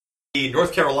The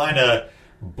North Carolina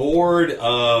Board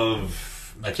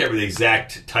of... I can't remember the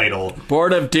exact title.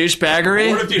 Board of Douchebaggery?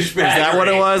 Board of Douchebaggery. Is that what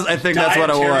it was? I think that's what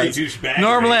it was. Douchebaggery.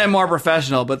 Normally I'm more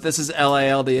professional, but this is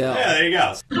LALDL. Yeah, there you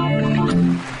go.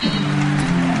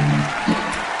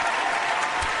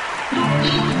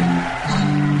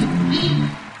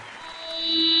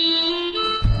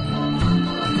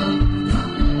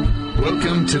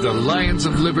 Welcome to the Lions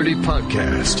of Liberty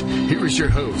podcast. Here is your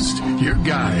host, your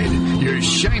guide, your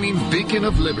shining beacon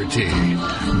of liberty,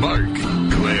 Mark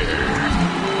Claire.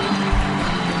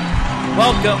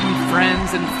 Welcome,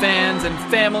 friends and fans and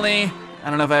family. I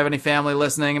don't know if I have any family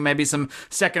listening, and maybe some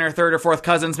second or third or fourth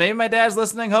cousins. Maybe my dad's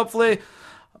listening, hopefully.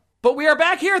 But we are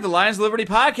back here at the Lions of Liberty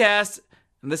podcast,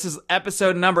 and this is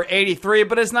episode number 83.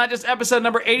 But it's not just episode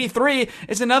number 83.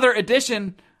 It's another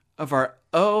edition of our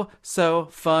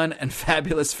oh-so-fun and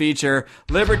fabulous feature,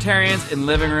 Libertarians in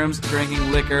Living Rooms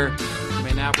Drinking Liquor. You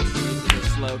may now proceed to a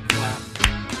slow clap.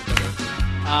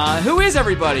 Who is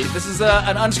everybody? This is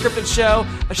an unscripted show,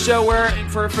 a show where,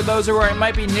 for those who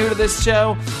might be new to this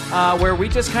show, where we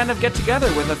just kind of get together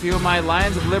with a few of my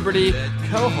Lions of Liberty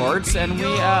cohorts, and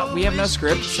we have no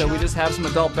script, so we just have some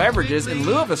adult beverages in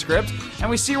lieu of a script, and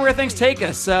we see where things take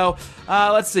us. So,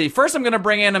 let's see. First, I'm going to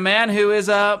bring in a man who is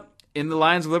in the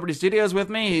Lions of Liberty studios with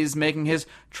me. He's making his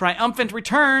triumphant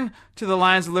return to the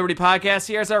Lions of Liberty podcast.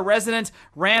 He is our resident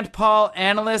Rand Paul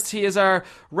analyst. He is our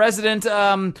resident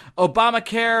Obamacare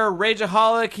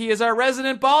rageaholic. He is our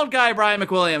resident bald guy, Brian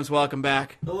McWilliams. Welcome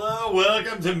back. Hello,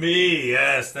 welcome to me.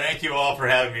 Yes, thank you all for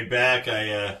having me back.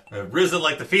 I've risen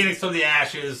like the phoenix from the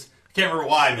ashes. I can't remember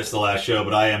why I missed the last show,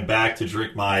 but I am back to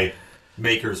drink my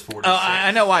Maker's 46. Oh,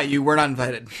 I know why. You were not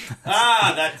invited.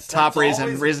 That's top reason.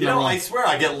 Always, reason number one. I swear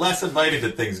I get less invited to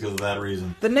things because of that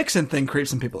reason. The Nixon thing creeps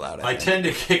some people out. I tend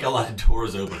to kick a lot of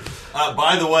doors open.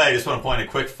 By the way, I just want to point a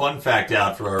quick fun fact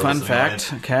out for our fun listening fact.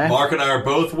 audience. Okay. Mark and I are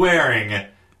both wearing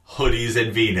hoodies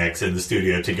and V-necks in the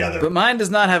studio together. But mine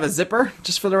does not have a zipper,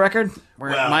 just for the record.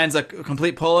 Mine's a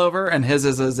complete pullover, and his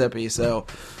is a zippy, so...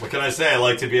 What can I say? I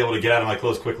like to be able to get out of my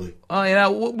clothes quickly.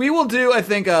 Well, we will do, I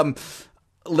think...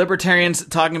 Libertarians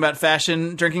talking about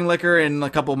fashion drinking liquor in a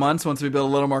couple months once we build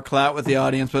a little more clout with the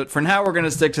audience. But for now, we're going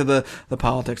to stick to the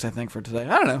politics, I think, for today.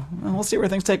 I don't know. We'll see where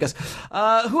things take us.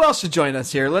 Who else should join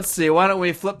us here? Let's see. Why don't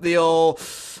we flip the old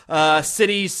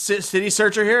city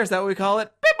searcher here? Is that what we call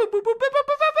it?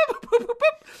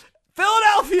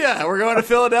 Philadelphia! We're going to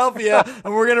Philadelphia,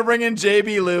 and we're going to bring in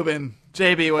JB Lubin.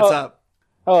 JB, what's up?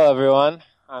 Hello, everyone.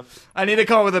 I need to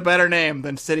come up with a better name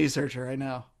than city searcher, I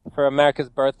know. For America's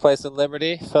birthplace of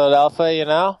liberty, Philadelphia, you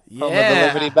know? Yeah. Home of the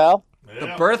Liberty Bell. Yeah.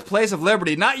 The birthplace of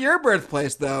liberty. Not your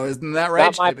birthplace, though. Isn't that right,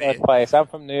 Not my JB? birthplace. I'm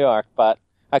from New York, but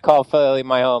I call Philly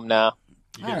my home now.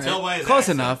 You can tell by his close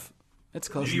accent. enough. It's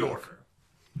close New enough. Yorker.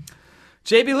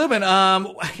 JB Lubin,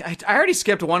 I already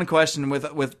skipped one question with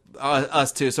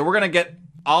us two, so we're going to get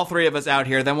all three of us out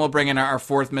here. Then we'll bring in our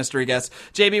fourth mystery guest.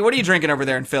 JB, what are you drinking over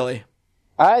there in Philly?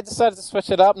 I decided to switch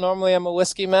it up. Normally I'm a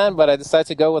whiskey man, but I decided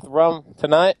to go with rum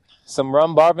tonight. Some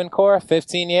rum Barbancourt,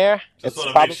 15-year. Just It's wanna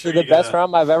make probably sure the you best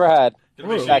rum I've ever had. Gonna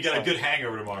make sure you get a good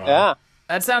hangover tomorrow. Yeah.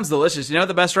 That sounds delicious. You know what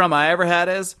the best rum I ever had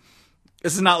is?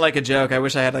 This is not like a joke. I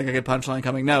wish I had like a good punchline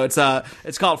coming. No,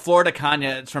 it's called Florida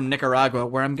Caña. It's from Nicaragua,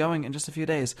 where I'm going in just a few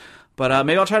days. But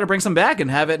maybe I'll try to bring some back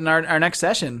and have it in our next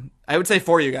session. I would say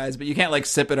for you guys, but you can't like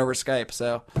sip it over Skype,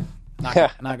 so not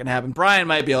going to happen. Brian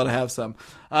might be able to have some.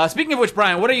 Speaking of which,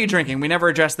 Brian, what are you drinking? We never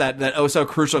addressed that oh so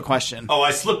crucial question. Oh,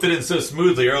 I slipped it in so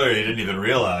smoothly earlier you didn't even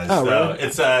realize. Oh, really?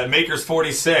 It's Maker's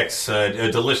 46,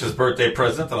 a delicious birthday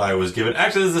present that I was given.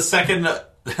 Actually, this is the second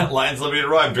Lions Liberty in a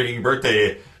row I'm drinking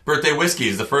birthday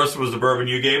whiskeys. The first was the bourbon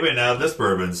you gave me, and now this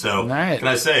bourbon. So, right. Can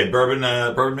I say,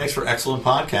 bourbon makes for excellent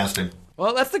podcasting.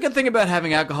 Well, that's the good thing about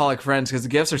having alcoholic friends, because the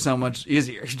gifts are so much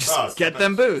easier. You just get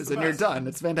them booze, and you're done.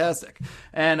 It's fantastic.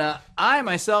 And I,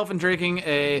 myself, am drinking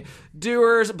a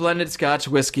Dewar's Blended Scotch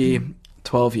Whiskey,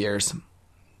 12 years.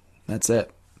 That's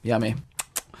it. Yummy.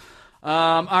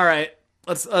 All right.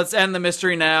 Let's end the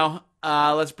mystery now.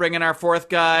 Let's bring in our fourth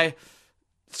guy.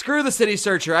 Screw the city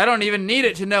searcher. I don't even need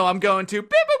it to know I'm going to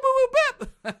beep, boop, boop,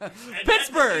 boop, boop.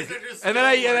 Pittsburgh. And then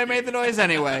I made the noise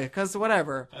anyway, because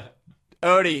whatever.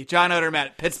 Odie, John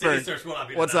Odermatt, Pittsburgh.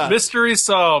 What's up? Mystery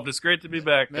solved. It's great to be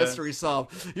back. Mystery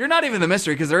solved. You're not even the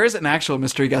mystery, because there is an actual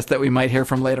mystery guest that we might hear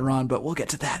from later on, but we'll get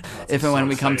to that if and when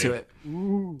we come to it.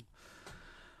 Ooh.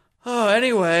 Oh,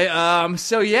 anyway,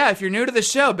 so yeah, if you're new to the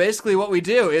show, basically what we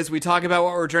do is we talk about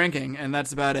what we're drinking, and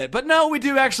that's about it. But no, we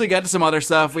do actually get to some other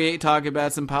stuff. We talk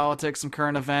about some politics, some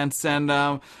current events, and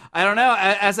I don't know.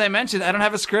 As I mentioned, I don't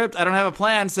have a script, I don't have a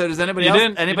plan. So does anybody else?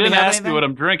 You didn't ask me what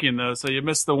I'm drinking though, so you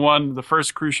missed the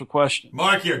first crucial question.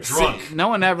 Mark, you're drunk. See, no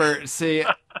one ever see.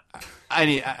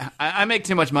 I make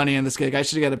too much money in this gig. I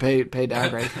should get a pay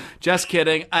downgrade. Just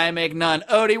kidding. I make none.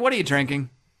 Odie, what are you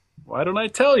drinking? Why don't I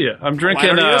tell you? I'm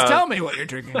drinking. Why don't you just tell me what you're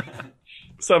drinking?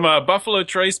 Some Buffalo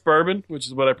Trace bourbon, which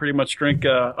is what I pretty much drink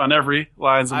on every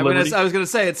Lions of Liberty. I was going to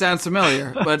say it sounds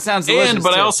familiar, but it sounds delicious.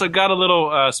 But I also got a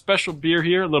little special beer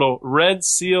here, a little Red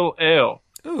Seal Ale,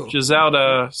 which is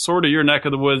out sort of your neck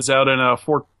of the woods, out in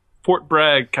Fort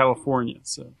Bragg, California.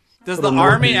 So does the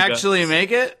Army actually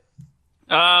make it?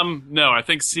 No, I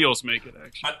think SEALs make it,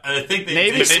 actually. I think they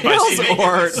Maybe make SEALs it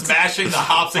or smashing the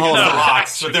hops against the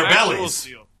rocks with their bellies.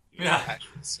 Seal. Yeah.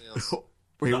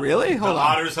 Wait, really? Hold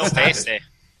on. Otters help Tasty.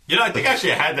 You know, I think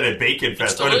actually I had that at Bacon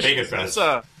Fest. It's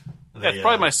It's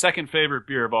probably my second favorite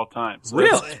beer of all time. So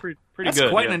Really? It's pretty That's good.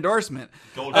 quite an endorsement.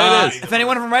 If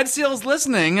anyone from Red Seal is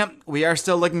listening, we are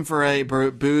still looking for a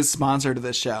booze sponsor to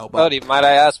this show. But Odie, might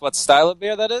I ask what style of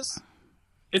beer that is?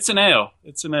 It's an ale.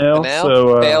 An ale?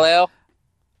 So, Pale ale?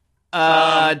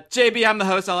 JB, I'm the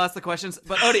host. I'll ask the questions.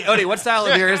 But Odie, what style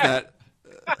of beer is that?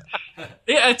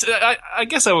 Yeah, I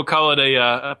guess I would call it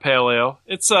a pale ale.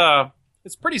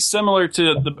 It's pretty similar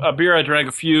to a beer I drank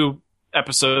a few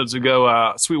episodes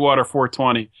ago, Sweetwater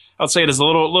 420. I'd say it is a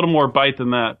little more bite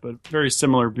than that, but very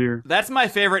similar beer. That's my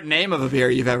favorite name of a beer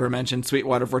you've ever mentioned,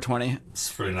 Sweetwater 420.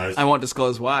 It's pretty nice. I won't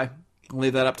disclose why. I'll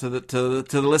leave that up to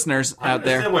the listeners out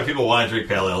there. I understand why people want to drink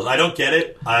pale ales. I don't get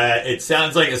it. It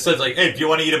sounds like, hey, do you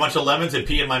want to eat a bunch of lemons and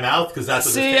pee in my mouth? Because that's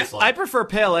what this tastes like. I prefer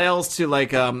pale ales to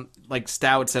like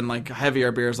stouts and like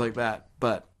heavier beers like that.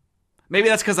 But maybe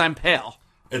that's because I'm pale.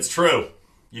 It's true.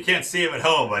 You can't see him at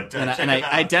home, but and check I him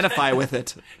out. identify with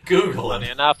it. Google Funny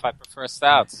it. enough, I prefer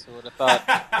stouts. Who would have thought?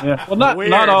 Yeah. Well,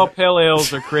 not all pale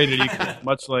ales are created equal,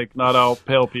 much like not all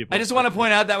pale people. I just want to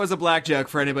point out that was a black joke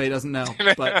for anybody who doesn't know.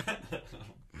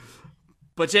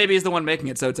 But JB is the one making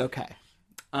it, so it's okay.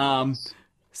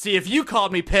 See, if you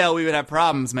called me pale, we would have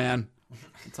problems, man.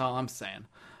 That's all I'm saying.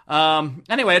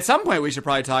 Anyway, at some point we should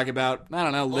probably talk about, I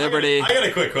don't know, Liberty. I got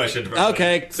a quick question.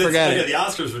 Okay, forget it. The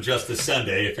Oscars were just this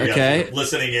Sunday. If you Okay. guys are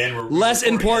listening in, Less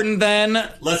important than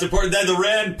the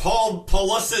Rand Paul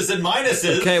pluses and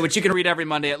minuses. Okay, which you can read every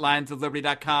Monday at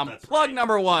lionsofliberty.com. That's Plug right.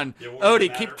 number one. It won't Odie,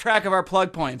 matter. keep track of our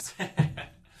plug points.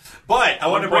 But I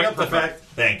want to bring up the point. fact.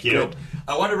 Thank you. Good.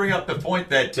 I want to bring up the point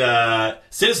that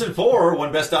Citizen 4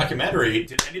 won Best Documentary.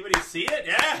 Did anybody see it?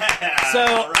 Yeah. So-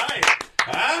 all right.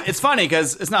 Huh? It's funny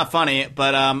because it's not funny,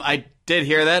 but I did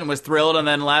hear that and was thrilled. And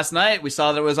then last night we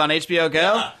saw that it was on HBO Go.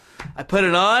 Yeah. I put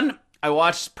it on. I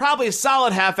watched probably a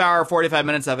solid half hour, 45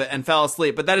 minutes of it, and fell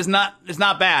asleep. But that is not. It's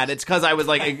not bad. It's because I was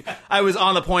like, I was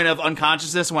on the point of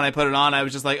unconsciousness when I put it on. I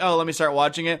was just like, oh, let me start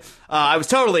watching it. I was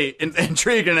totally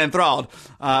intrigued and enthralled,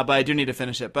 but I do need to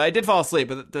finish it. But I did fall asleep.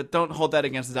 But don't hold that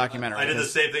against the documentary. I did the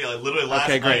same thing. Like, literally last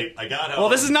Okay, great. night. I got home. Well,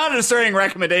 this is not a discerning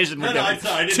recommendation. No, I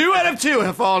didn't- 2 out of 2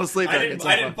 have fallen asleep. I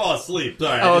didn't fall asleep.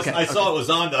 Sorry. Oh, I saw it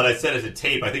was on, though, and I set it to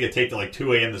tape. I think it taped at like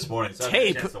 2 a.m. this morning. So I haven't had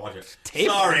a Tape? chance to watch it. Tape?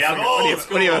 Sorry, I'm What do you- old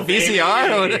what do you have, school, VCR?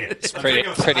 baby. It's pretty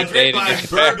I drink dated. my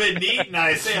bourbon neat, and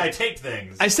I say I tape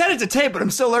things. I set it to tape, but I'm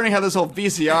still learning how this whole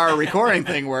VCR recording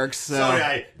thing works. So. Sorry,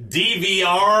 I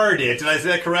DVR'd it. Did I say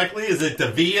that correctly? Is it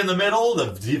the V in the middle?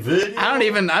 The video? I don't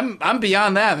even. I'm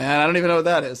beyond that, man. I don't even know what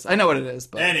that is. I know what it is,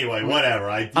 but Anyway, whatever.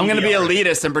 I'm going to be DVR'd it.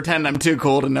 elitist and pretend I'm too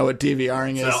cool to know what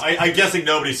DVRing is. So I'm guessing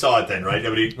nobody saw it then, right?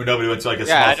 Nobody went to like a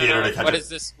Yeah, I small don't theater to know. catch What it. is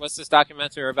this? What's this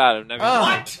documentary about? I've never.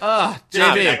 What?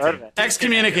 JB, I've heard of it.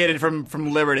 excommunicated from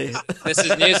Liberty. This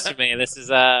is news to me. This is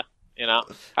you know.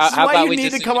 This is How why about you we need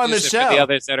just to come on the introduce it for show. the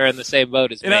others that are in the same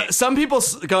boat as You me? know, some people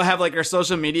go have like their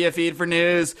social media feed for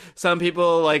news. Some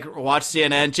people like watch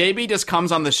CNN. JB just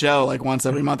comes on the show like once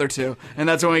every month or two, and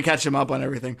that's when we catch him up on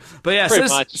everything. But yeah, Pretty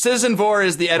much. Citizen 4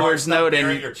 is the Edward Mark, stop Snowden.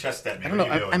 bearing your chest at me. I don't What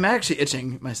know. are you doing? I'm actually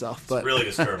itching myself, but Really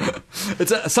disturbing.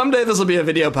 it's someday this will be a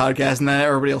video podcast, and then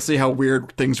everybody will see how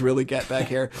weird things really get back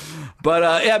here.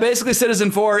 But yeah, basically,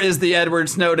 Citizen 4 is the Edward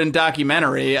Snowden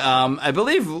documentary. I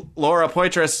believe Laura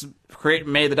Poitras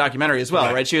made the documentary as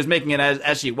well, right? She was making it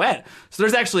as she went. So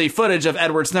there's actually footage of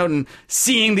Edward Snowden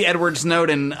seeing the Edward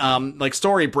Snowden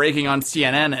story breaking on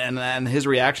CNN and his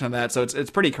reaction to that. So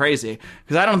it's pretty crazy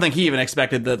because I don't think he even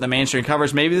expected the mainstream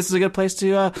coverage. Maybe this is a good place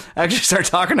to actually start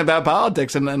talking about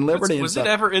politics and liberty. Was and stuff. it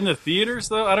ever in the theaters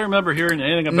though? I don't remember hearing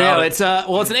anything about it.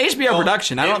 No, it's an HBO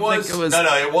production. I don't think it was. No,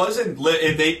 it wasn't.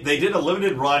 They did a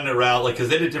limited run around because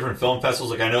they did different film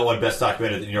festivals. Like I know it won Best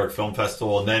Documentary at the New York Film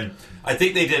Festival, and then I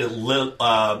think they did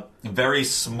very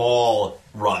small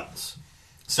runs.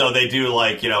 So they do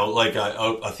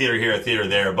a theater here, a theater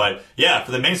there. But yeah,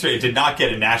 for the mainstream, it did not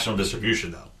get a national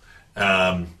distribution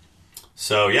though.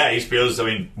 So yeah, HBO's. I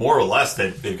mean, more or less,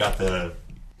 they've got the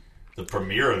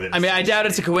premiere of it. I mean, I doubt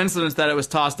it's a coincidence that it was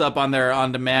tossed up on their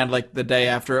on demand like the day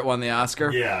after it won the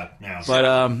Oscar. Yeah.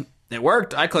 But it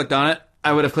worked. I clicked on it.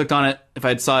 I would have clicked on it if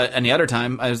I'd saw it any other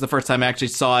time. It was the first time I actually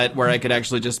saw it where I could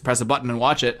actually just press a button and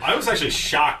watch it. I was actually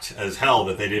shocked as hell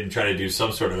that they didn't try to do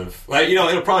some sort of...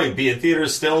 it'll probably be in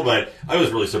theaters still, but I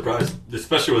was really surprised,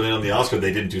 especially when they won the Oscar,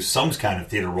 they didn't do some kind of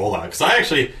theater rollout. Because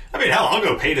I'll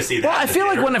go pay to see that. Well, I feel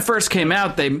like when it first came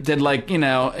out, they did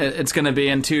it's going to be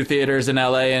in 2 theaters in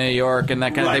LA and New York and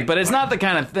that kind of thing. But it's not the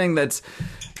kind of thing that's...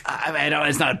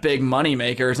 it's not a big money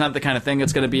maker. It's not the kind of thing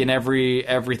that's going to be in every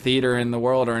theater in the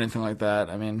world or anything like that.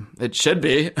 I mean, it should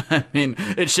be.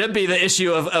 It should be the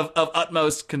issue of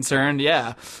utmost concern.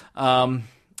 Yeah.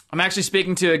 I'm actually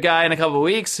speaking to a guy in a couple of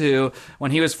weeks who,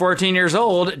 when he was 14 years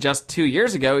old, just 2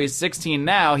 years ago, he's 16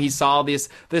 now, he saw this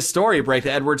story break,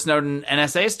 the Edward Snowden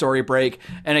NSA story break,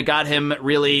 and it got him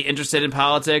really interested in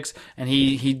politics, and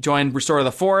he joined Restore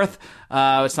the Fourth.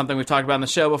 It's something we've talked about on the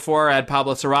show before. I had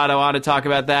Pablo Serrato on to talk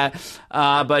about that.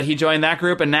 But he joined that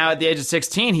group, and now at the age of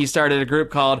 16, he started a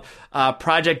group called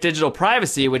Project Digital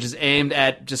Privacy, which is aimed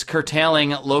at just curtailing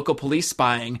local police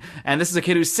spying. And this is a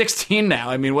kid who's 16 now.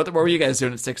 I mean, what were you guys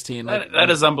doing at 16? That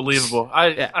is unbelievable.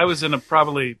 I was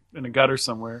probably in a gutter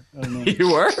somewhere. I don't know. You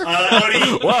were?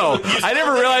 Whoa. I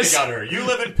never realized. You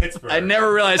live in Pittsburgh. I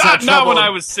never realized how Not when I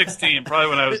was 16. Probably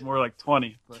when I was more like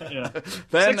 20. But yeah.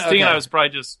 16, okay. I was probably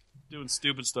just doing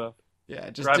stupid stuff. Yeah,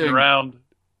 just driving around.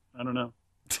 I don't know.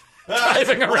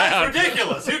 Driving around. That's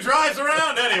ridiculous. Who drives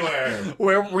around anywhere?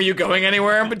 Where were you going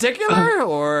anywhere in particular?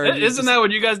 Or isn't that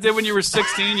what you guys did when you were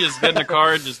 16? You just get in a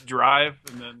car and just drive,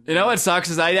 and then you know what sucks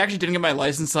is I actually didn't get my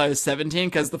license until I was 17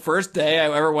 because the first day I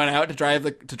ever went out to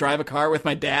drive a car with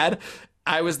my dad,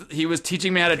 he was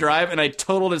teaching me how to drive, and I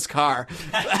totaled his car.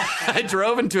 I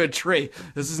drove into a tree.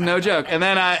 This is no joke. And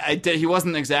then I did. He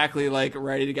wasn't exactly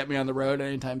ready to get me on the road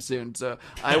anytime soon. So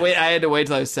I had to wait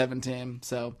till I was 17.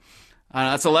 So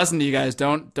that's a lesson to you guys.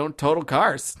 Don't total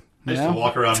cars. I used to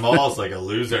walk around malls like a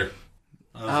loser.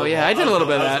 I did a little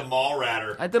bit of that. I was a mall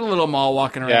ratter. I did a little mall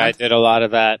walking around. Yeah, I did a lot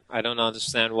of that. I don't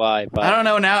understand why. But I don't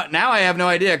know now I have no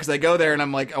idea because I go there and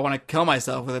I'm like, I want to kill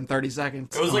myself within 30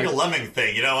 seconds. It was like a lemming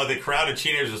thing, the crowd of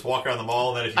teenagers just walk around the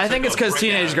mall. And then if you I think it's because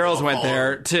teenage girls went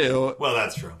there too. Well,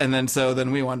 that's true. And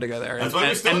then we wanted to go there. That's why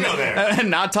we still go there and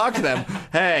not talk to them.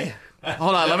 Hey.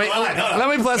 Hold on,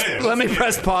 let me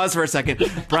press pause for a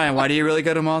second. Brian, why do you really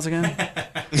go to malls again?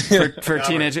 For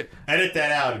teenagers? Edit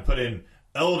that out and put in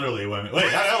elderly women.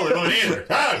 Wait, not elderly women either.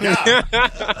 Oh, God.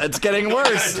 It's getting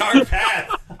worse. Dark path.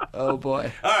 Oh,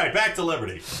 boy. All right, back to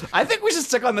Liberty. I think we should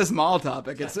stick on this mall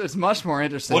topic. It's much more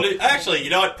interesting. Well, actually, you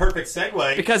know what? Perfect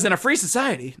segue. Because in a free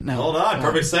society. No. Hold on.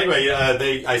 Perfect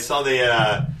segue. I saw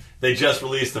they just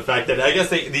released the fact that I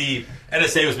guess the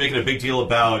NSA was making a big deal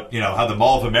about how the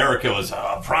Mall of America was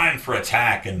primed for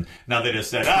attack, and now they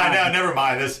just said, no, never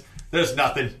mind. There's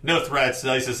nothing, no threats.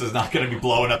 ISIS is not going to be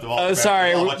blowing up the Mall. Oh,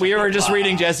 sorry, we were just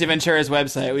reading Jesse Ventura's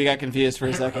website. We got confused for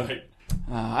a second. Right.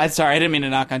 I'm sorry, I didn't mean to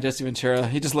knock on Jesse Ventura.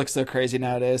 He just looks so crazy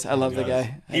nowadays. I love the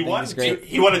guy. He won a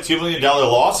 $2 million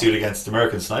lawsuit against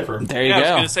American Sniper. There you go. I was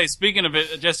going to say, speaking of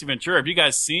Jesse Ventura, have you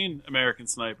guys seen American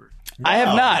Sniper? No. I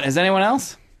have not. Has anyone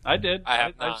else? I did. I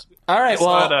have not. All right,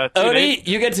 well, Odie,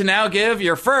 you get to now give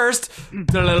your first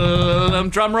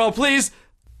drum roll, please.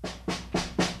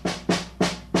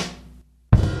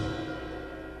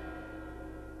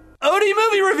 Odie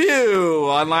movie review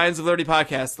on Lions of Liberty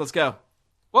podcast. Let's go.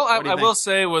 Well, I will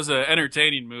say it was an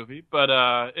entertaining movie, but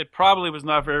it probably was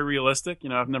not very realistic.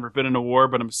 I've never been in a war,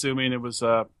 but I'm assuming it was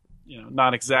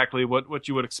not exactly what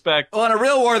you would expect. Well, in a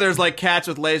real war, there's cats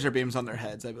with laser beams on their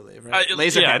heads, I believe, right?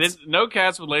 Cats. No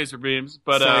cats with laser beams,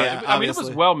 but it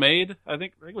was well made. I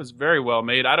think it was very well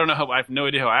made. I don't know I have no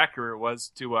idea how accurate it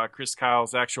was to Chris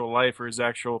Kyle's actual life or his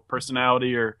actual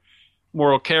personality or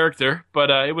moral character, but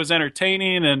it was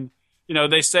entertaining, and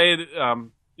they say they're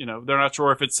not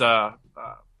sure if it's a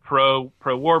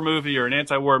pro-war movie or an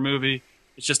anti-war movie.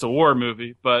 It's just a war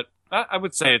movie, but I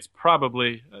would say it's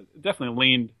probably definitely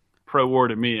leaned pro-war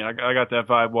to me. I got that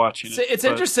vibe watching it. It's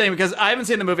interesting because I haven't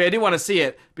seen the movie. I do want to see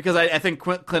it because I think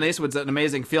Clint Eastwood's an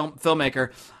amazing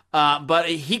filmmaker. But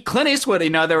Clint Eastwood,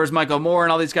 there was Michael Moore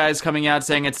and all these guys coming out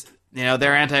saying it's,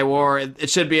 they're anti-war. It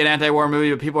should be an anti-war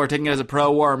movie, but people are taking it as a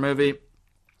pro-war movie.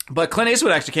 But Clint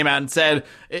Eastwood actually came out and said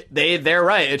they're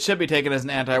right. It should be taken as an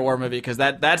anti-war movie because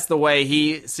that's the way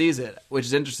he sees it, which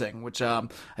is interesting. Which I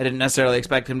didn't necessarily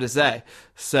expect him to say.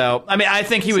 So I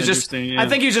think he was just. Yeah. I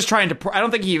think he was just trying to. I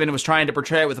don't think he even was trying to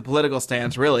portray it with a political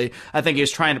stance. Really, I think he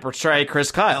was trying to portray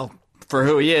Chris Kyle for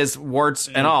who he is, warts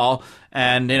and all.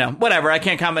 And whatever. I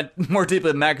can't comment more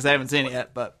deeply than that because I haven't seen it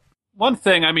yet. But one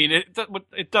thing,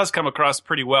 it does come across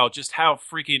pretty well just how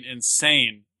freaking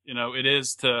insane. It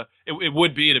is it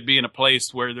would be to be in a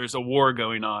place where there's a war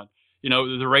going on.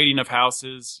 The raiding of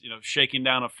houses, shaking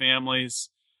down of families.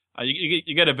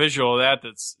 You get a visual of that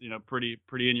that's,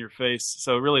 pretty in your face.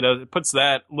 So it really does. It puts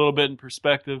that a little bit in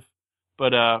perspective.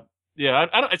 But, yeah,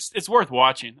 it's worth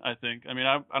watching, I think. I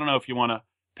don't know if you want to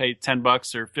pay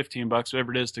 $10 or $15,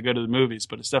 whatever it is, to go to the movies,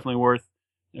 but it's definitely worth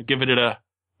giving it a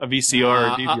VCR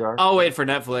or DVR. I'll wait for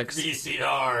Netflix.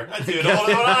 VCR. That's even older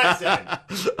than what I said.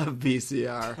 A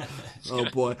VCR. Oh,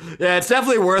 boy. Yeah, it's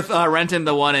definitely worth renting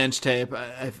the 1-inch tape,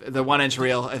 the 1-inch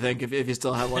reel, I think, if you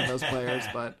still have one of those players.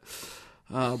 But,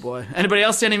 oh, boy. Anybody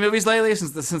else see any movies lately,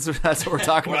 since that's what we're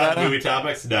talking about? Movie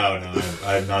topics? No,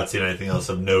 I have not seen anything else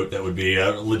of note that would be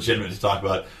legitimate to talk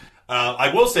about.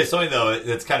 I will say something, though,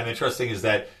 that's kind of interesting is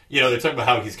that, they're talking about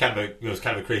how he's kind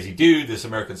of a crazy dude, this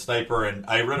American sniper. And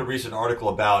I read a recent article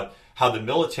about how the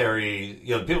military,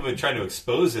 people have been trying to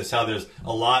expose this, how there's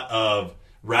a lot of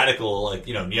radical,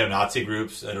 neo-Nazi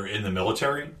groups that are in the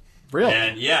military. Really?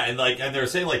 And yeah, and they're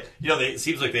saying it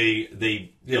seems like they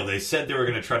said they were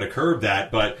going to try to curb that,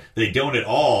 but they don't at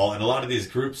all. And a lot of these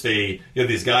groups,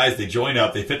 these guys, they join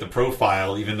up, they fit the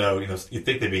profile, even though, you'd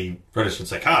think they'd be registered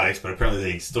psychotics, but apparently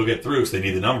they still get through, so they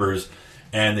need the numbers.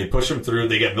 And they push them through,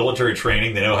 they get military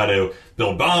training, they know how to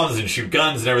build bombs and shoot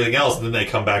guns and everything else, and then they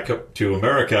come back up to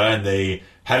America and they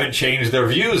haven't changed their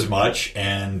views much,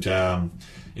 and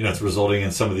it's resulting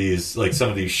in some of these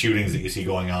shootings that you see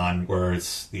going on, where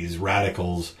it's these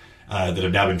radicals that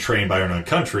have now been trained by our own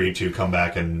country to come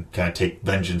back and kind of take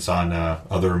vengeance on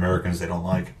other Americans they don't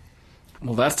like.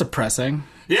 Well, that's depressing.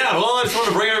 Yeah, well, I just want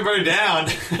to bring everybody down.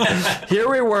 Here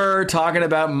we were talking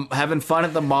about having fun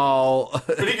at the mall.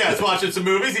 What are you guys watching? Some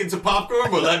movies, eating some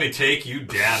popcorn? Well, let me take you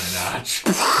down a notch.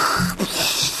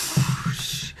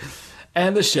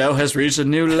 And the show has reached a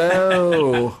new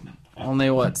low.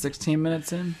 Only, 16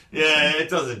 minutes in? Yeah, it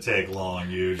doesn't take long,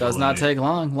 usually. Does not take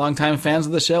long. Longtime fans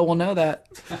of the show will know that.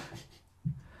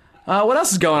 What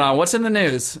else is going on? What's in the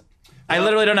news? I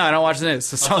literally don't know. I don't watch the news.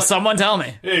 So someone tell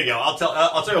me. Here you go. I'll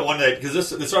tell you one day, because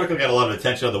this article got a lot of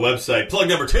attention on the website. Plug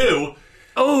number 2.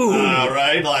 Oh,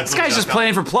 right. This guy's just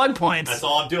playing for plug points. That's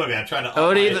all I'm doing, man. I'm trying to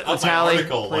up my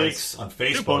article links on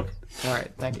Facebook. All right,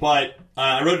 thank you. But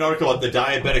I wrote an article about the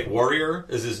Diabetic Warrior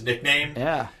is his nickname.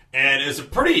 Yeah. And it's a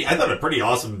pretty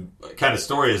awesome kind of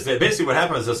story. Is that basically what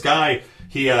happened is this guy,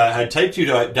 he had type 2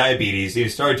 diabetes. He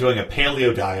started doing a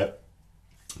paleo diet,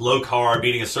 low carb,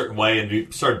 eating a certain way, and he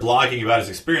started blogging about his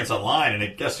experience online, and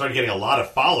it started getting a lot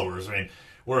of followers. I mean,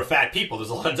 we're a fat people. There's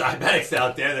a lot of diabetics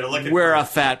out there that are looking We're a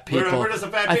fat people. We're just a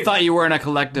fat people. I thought you weren't a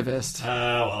collectivist.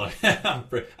 Well,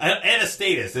 and a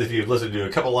statist, if you've listened to a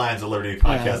couple lines of Liberty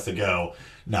podcasts ago.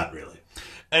 Not really.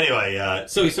 Anyway,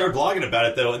 so he started blogging about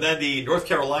it, though, and then the North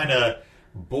Carolina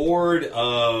Board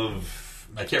of...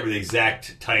 I can't remember the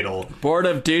exact title. Board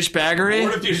of Douchebaggery?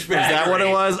 Board of Douchebaggery. Is that what it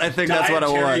was? I think that's what it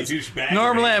was. Douchebaggery.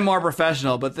 Normally I'm more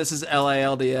professional, but this is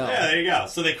LALDL. Yeah, there you go.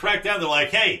 So they cracked down. They're like,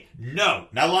 hey, no,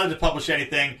 not allowed to publish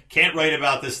anything. Can't write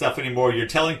about this stuff anymore. You're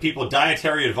telling people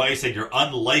dietary advice and you're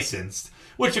unlicensed,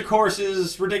 which, of course,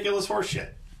 is ridiculous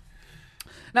horseshit.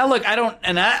 Now, look, I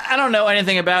don't know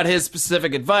anything about his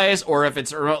specific advice, or if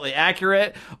it's remotely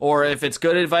accurate, or if it's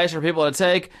good advice for people to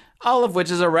take, all of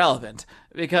which is irrelevant.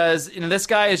 Because, this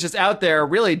guy is just out there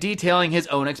really detailing his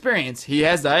own experience. He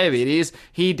has diabetes.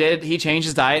 He changed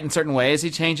his diet in certain ways. He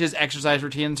changed his exercise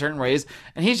routine in certain ways.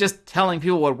 And he's just telling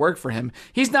people what worked for him.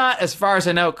 He's not, as far as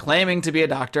I know, claiming to be a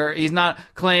doctor. He's not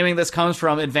claiming this comes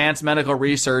from advanced medical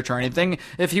research or anything.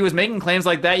 If he was making claims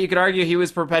like that, you could argue he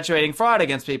was perpetuating fraud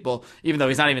against people, even though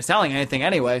he's not even selling anything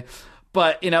anyway.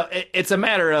 But, it's a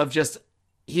matter of just,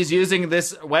 he's using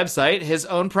this website, his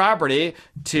own property,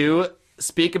 to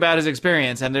speak about his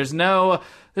experience, and there's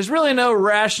really no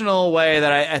rational way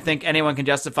that I think anyone can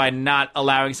justify not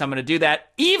allowing someone to do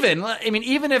that, even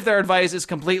if their advice is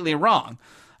completely wrong.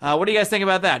 What do you guys think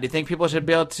about that? Do you think people should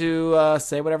be able to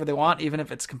say whatever they want, even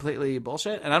if it's completely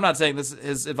bullshit? And I'm not saying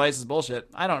his advice is bullshit.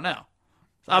 I don't know.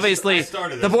 Obviously,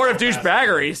 the board of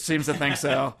douchebaggery seems to think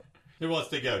so. Who wants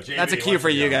to go? Jamie, that's a cue for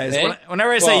you guys. Me?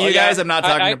 Whenever I say you guys, I'm not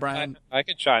talking to Brian. I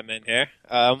can chime in here.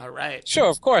 All right. Sure,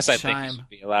 of course, I think he should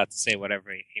be allowed to say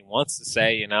whatever he wants to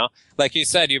say, you know? Like you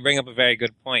said, you bring up a very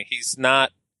good point. He's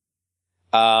not,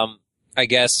 I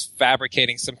guess,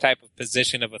 fabricating some type of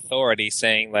position of authority,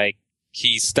 saying, like,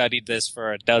 he studied this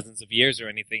for dozens of years or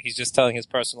anything. He's just telling his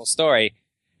personal story.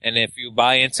 And if you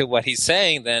buy into what he's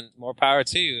saying, then more power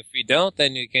to you. If you don't,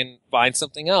 then you can find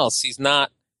something else. He's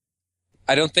not,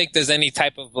 I don't think there's any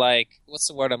type of, like, what's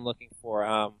the word I'm looking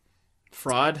for?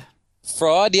 Fraud?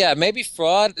 Fraud, yeah, maybe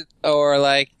fraud, or,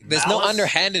 like, there's malice? no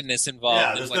underhandedness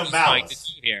involved in what no he's trying to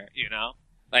malice. do here, you know?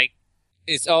 Like,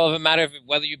 it's all of a matter of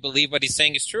whether you believe what he's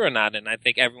saying is true or not, and I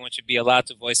think everyone should be allowed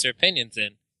to voice their opinions,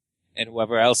 and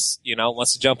whoever else, you know,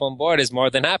 wants to jump on board is more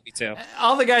than happy to.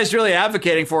 All the guy's really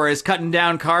advocating for is cutting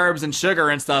down carbs and sugar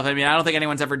and stuff. I mean, I don't think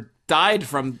anyone's ever died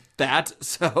from that,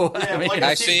 so, Yeah, I mean... like-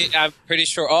 Actually, I'm pretty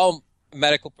sure all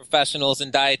medical professionals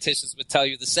and dietitians would tell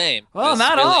you the same. Well, It's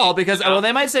not really, all, because you know, well,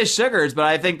 they might say sugars, but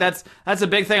I think that's a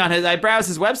big thing on his. I browse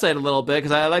his website a little bit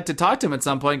because I like to talk to him at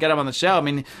some point, get him on the show. I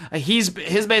mean, his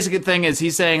basic thing is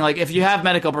he's saying, like, if you have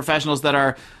medical professionals that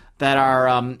are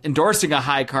endorsing a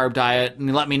high carb diet,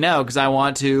 and let me know because I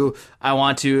want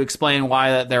to explain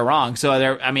why they're wrong. So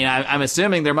I'm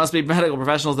assuming there must be medical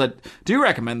professionals that do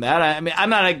recommend that. I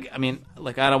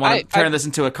don't want to turn this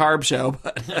into a carb show,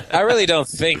 but I really don't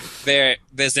think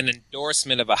there's an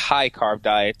endorsement of a high carb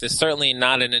diet. There's certainly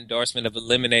not an endorsement of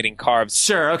eliminating carbs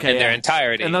sure, okay, in their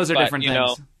entirety. And those are But, different you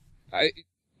things. know,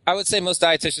 I would say most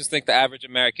dietitians think the average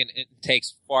American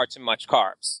takes far too much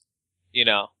carbs, you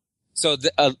know. So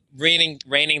reining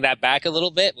that back a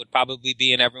little bit would probably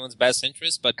be in everyone's best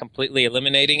interest, but completely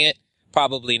eliminating it,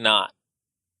 probably not.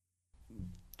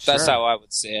 That's Sure. how I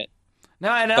would see it. No,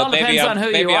 and it But all depends on who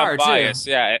you are, I'm biased.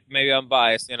 too. Yeah, maybe I'm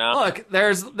biased, you know. Look,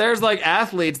 there's like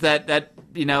athletes that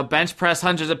you know bench press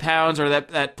hundreds of pounds or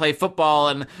that play football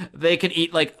and they can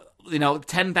eat like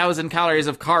 10,000 calories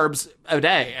of carbs a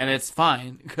day and it's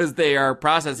fine because they are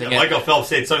processing it. Michael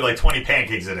Phelps ate something like 20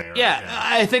 pancakes a day. Right? Yeah,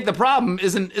 I think the problem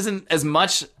isn't as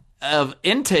much of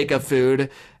intake of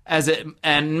food as it,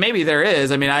 and maybe there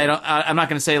is. I mean, I'm not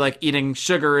going to say like eating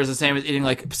sugar is the same as eating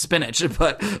like spinach,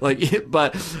 but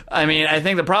I mean, I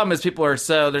think the problem is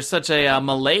there's such a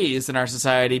malaise in our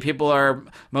society. People are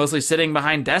mostly sitting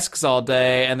behind desks all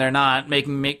day and they're not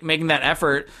making that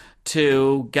effort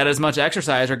to get as much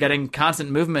exercise or getting constant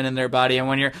movement in their body. And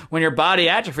when your body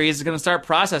atrophies, it's going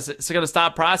to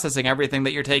stop processing everything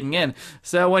that you're taking in.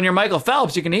 So when you're Michael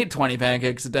Phelps, you can eat 20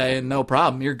 pancakes a day and no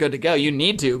problem. You're good to go. You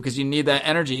need to, because you need that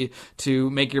energy to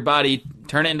make your body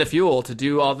turn it into fuel to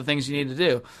do all the things you need to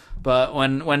do. But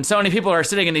when so many people are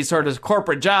sitting in these sort of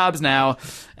corporate jobs now,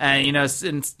 and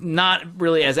it's not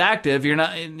really as active, you're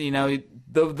not,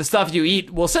 the stuff you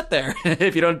eat will sit there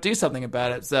if you don't do something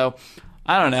about it. So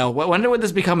I don't know. When would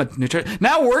this become a nutrition?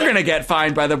 Now we're going to get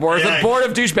fined by the board of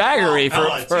douchebaggery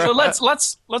So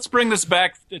let's bring this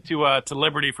back to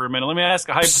Liberty for a minute. Let me ask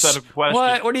a hypothetical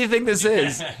question. What do you think this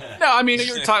is? No, I mean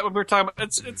we're talking about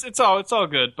it's all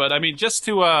good, but I mean just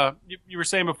to you were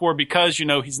saying before, because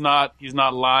he's not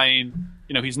lying,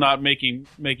 he's not making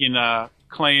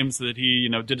claims that he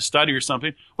did a study or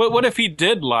something. What if he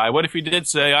did lie? What if he did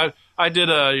say I did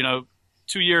a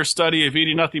 2-year study of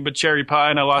eating nothing but cherry pie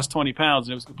and I lost 20 pounds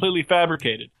and it was completely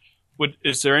fabricated?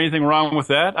 Is there anything wrong with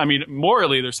that? I mean,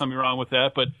 morally there's something wrong with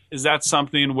that, but is that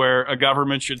something where a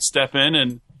government should step in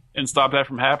and stop that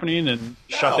from happening and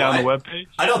shut down the webpage?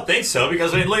 I don't think so,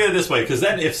 because look at it this way, because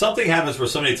then if something happens where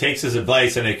somebody takes his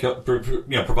advice and it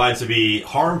provides to be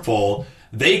harmful,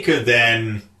 they could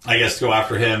then, I guess, go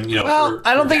after him. Well,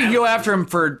 I don't think you go after him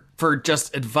for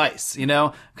just advice,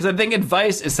 because I think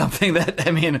advice is something that,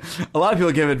 I mean, a lot of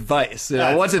people give advice.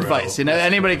 What's true. Advice?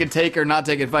 Anybody can take or not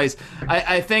take advice.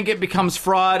 I think it becomes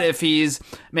fraud if he's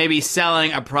maybe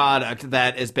selling a product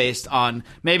that is based on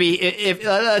maybe if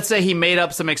let's say he made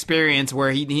up some experience where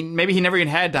he maybe he never even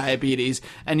had diabetes,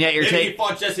 and yet he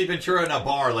fought Jesse Ventura in a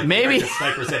bar like maybe the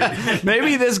Sniper said.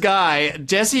 Maybe this guy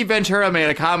Jesse Ventura made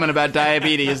a comment about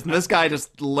diabetes, and this guy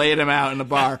just laid him out in a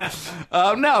bar.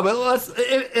 No, but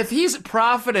if he's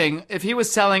profiting, if he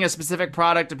was selling a specific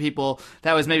product to people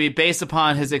that was maybe based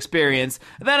upon his experience,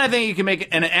 then I think you can make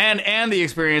and the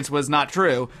experience was not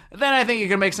true. Then I think you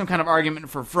can make some kind of argument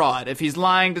for fraud if he's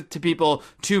lying to people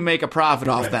to make a profit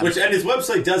off them. And his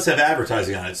website does have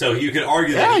advertising on it, so you could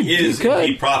argue that he is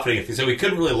indeed profiting. So he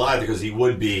couldn't really lie because he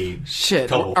would be.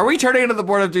 Shit, are we turning into the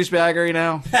board of douchebaggery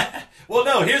now? Well,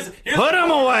 no. Here's Put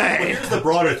him away. Well, here's the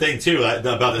broader thing too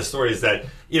about this story is that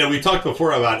we talked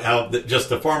before about how just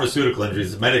the pharmaceutical industry,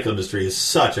 the medical industry, is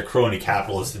such a crony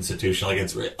capitalist institution. Like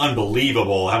it's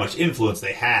unbelievable how much influence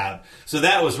they have. So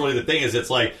that was really the thing. Is it's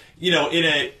like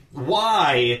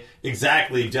why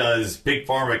exactly does Big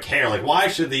Pharma care? Like why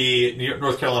should the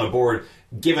North Carolina board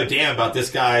give a damn about this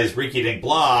guy's rinky-dink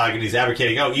blog, and he's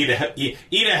advocating,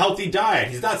 eat a healthy diet.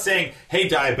 He's not saying, hey,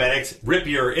 diabetics, rip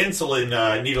your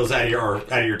insulin needles out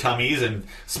of your tummies and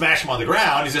smash them on the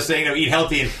ground. He's just saying, eat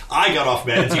healthy, and I got off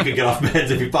meds. You could get off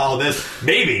meds if you follow this.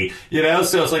 Maybe,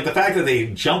 So it's like the fact that they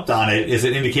jumped on it is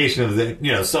an indication of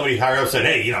that, somebody higher up said,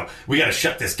 hey, we got to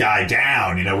shut this guy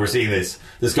down. We're seeing this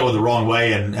going the wrong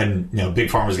way, and Big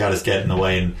Pharma's got us get in the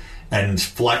way and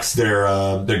flex their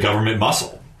government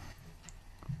muscle.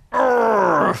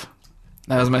 That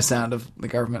was my sound of the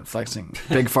government flexing.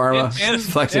 Big Pharma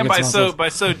flexing. And its by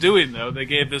so doing, though, they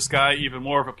gave this guy even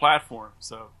more of a platform.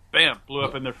 So, bam, blew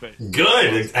up in their face.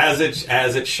 Good, as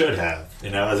it should have.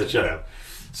 As it should have.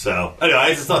 So, anyway,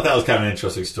 I just thought that was kind of an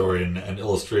interesting story and an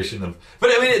illustration of. But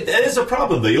I mean, it is a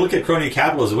problem, though. You look at crony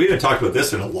capitalism. We haven't talked about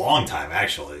this in a long time,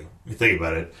 actually. If you think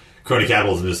about it. Crony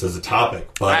capitalism just as a topic,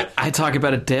 but I talk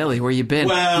about it daily. Where you been?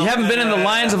 Well, you haven't been in the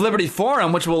Lions of Liberty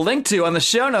forum, which we'll link to on the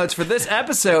show notes for this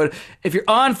episode. If you're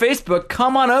on Facebook,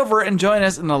 come on over and join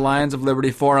us in the Lions of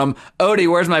Liberty forum.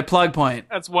 Odie, where's my plug point?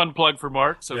 That's one plug for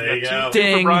Mark. So there we got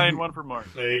two for Brian, one for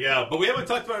Mark. There you go. But we haven't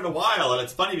talked about it in a while, and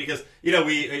it's funny because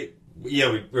we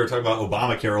were talking about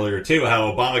Obamacare earlier too.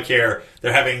 How Obamacare,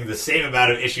 they're having the same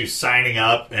amount of issues signing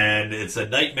up, and it's a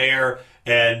nightmare.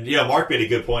 And Mark made a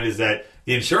good point: is that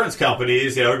the insurance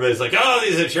companies, everybody's like, oh,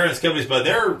 these insurance companies, but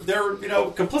they're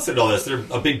complicit in all this. They're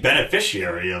a big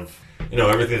beneficiary of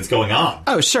everything that's going on.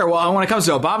 Oh, sure. Well, when it comes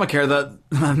to Obamacare,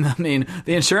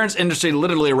 the insurance industry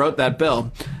literally wrote that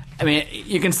bill. I mean,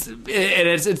 it's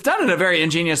done in a very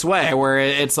ingenious way where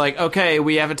it's like, okay,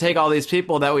 we have to take all these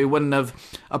people that we wouldn't have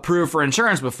approved for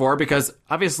insurance before because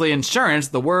obviously insurance,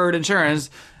 the word insurance,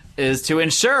 is to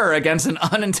insure against an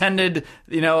unintended,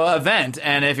 event.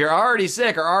 And if you're already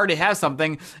sick or already have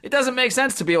something, it doesn't make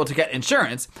sense to be able to get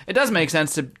insurance. It does make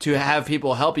sense to have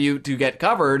people help you to get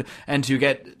covered and to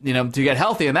get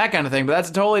healthy and that kind of thing. But that's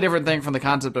a totally different thing from the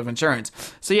concept of insurance.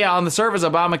 So yeah, on the surface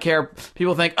of Obamacare,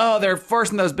 people think, oh, they're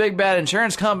forcing those big bad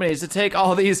insurance companies to take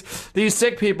all these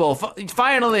sick people.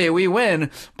 Finally, we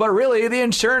win. But really, the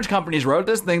insurance companies wrote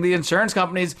this thing. The insurance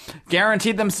companies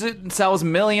guaranteed themselves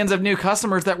millions of new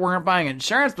customers that weren't buying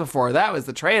insurance before. That was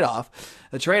the trade-off.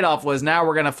 The trade-off was now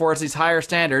we're going to force these higher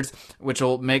standards, which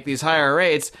will make these higher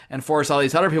rates, and force all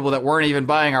these other people that weren't even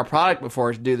buying our product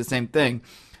before to do the same thing.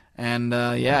 And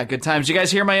good times. Did you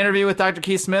guys hear my interview with Dr.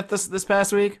 Keith Smith this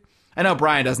past week? I know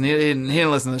Brian doesn't. He didn't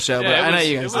listen to the show, but I know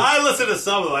you guys. I listen to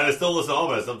some of them. I still listen to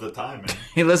all of it some of the time, man.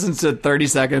 He listens to 30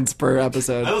 seconds per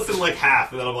episode. I listen to like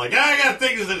half, and then I'm like, I got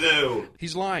things to do.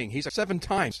 He's lying. He's a 7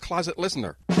 times closet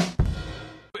listener.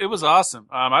 It was awesome.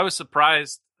 I was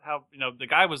surprised how the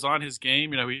guy was on his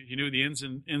game. He knew the ins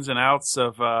and outs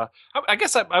of. I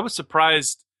guess I was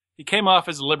surprised he came off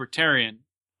as a libertarian,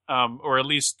 or at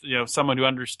least someone who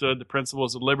understood the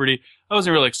principles of liberty. I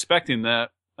wasn't really expecting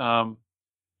that.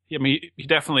 He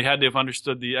definitely had to have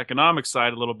understood the economic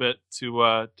side a little bit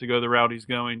to go the route he's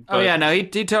going. But,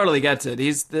 he totally gets it.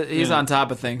 He's on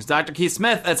top of things. Dr. Keith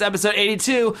Smith, that's episode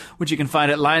 82, which you can find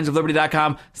at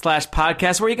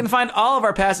lionsofliberty.com/podcast, where you can find all of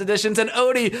our past editions. And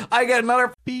Odie, I get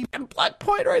another plug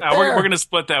point right there. We're going to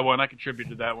split that one. I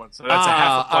contributed that one, so that's a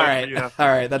half a plug. All right, for you. All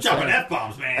right, that's dropping fair.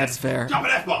 F-bombs, man. That's fair.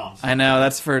 Dropping F-bombs. I know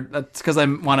that's because I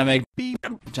want to make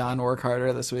John work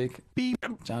harder this week.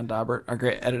 John Daubert, our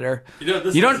great editor.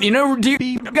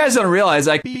 You guys don't realize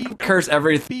I curse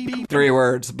every 3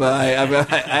 words, but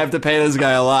I have to pay this guy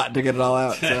a lot to get it all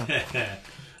out. So.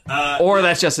 Or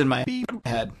that's just in my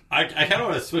head. I kind of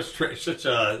want to switch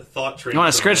thought train. You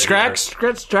want to scratch tracks?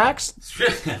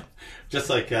 Just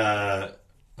like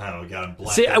oh god, I'm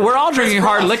blank. See, we're all drinking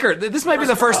hard liquor. This might be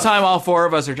the first time all 4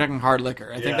 of us are drinking hard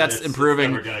liquor. I think that's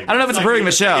improving. I don't know if it's improving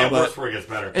the show, but it gets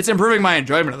better. It's improving my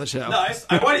enjoyment of the show. No, here's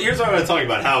what I want to talk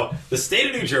about: how the state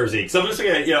of New Jersey. So I'm just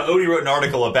looking at, Odie wrote an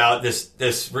article about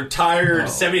this retired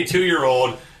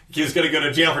 72-year-old. He was going to go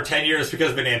to jail for 10 years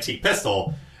because of an antique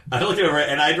pistol. I looked over,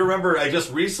 and I remember I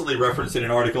just recently referenced in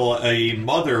an article a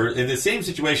mother in the same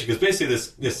situation, because basically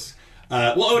this.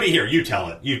 Odie, here, you tell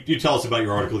it. You tell us about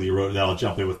your article that you wrote, and then I'll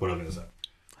jump in with what I'm going to say.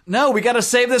 No, we got to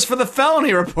save this for the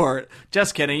felony report.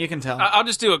 Just kidding. You can tell. I'll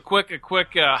just do a quick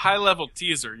high-level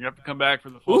teaser. You have to come back for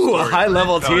the full story. Ooh, a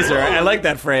high-level teaser. I like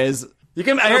that phrase. I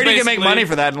heard you can make money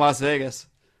for that in Las Vegas.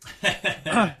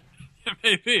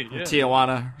 Maybe, yeah.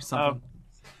 Tijuana or something.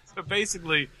 So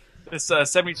basically, This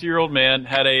 72-year-old man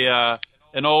had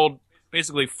an old,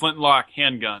 basically flintlock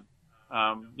handgun.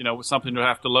 With something to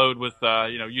have to load with,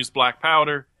 use black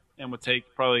powder, and would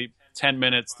take probably 10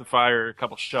 minutes to fire a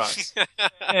couple shots.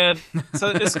 And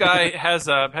so this guy has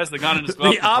the gun in his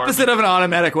glove The opposite of an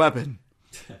automatic weapon.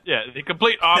 Yeah, the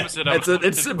complete opposite of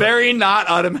It's very not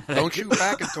automatic. Don't shoot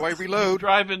back until I reload.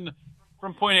 Driving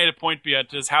from point A to point B,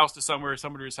 at his house to somewhere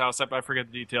to his house. I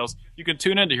forget the details. You can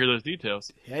tune in to hear those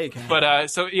details. Yeah, you can. But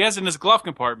so he has it in his glove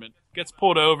compartment. Gets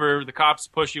pulled over. The cops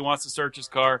push. He wants to search his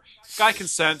car. Guy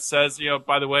consents. Says,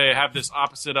 by the way, I have this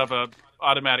opposite of a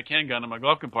automatic handgun in my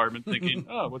glove compartment. Thinking,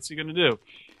 oh, what's he going to do?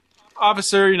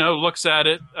 Officer, looks at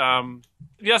it.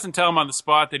 He doesn't tell him on the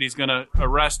spot that he's going to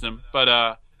arrest him.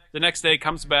 But the next day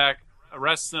comes back,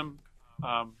 arrests him.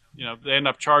 They end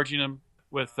up charging him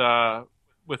with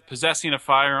possessing a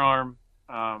firearm.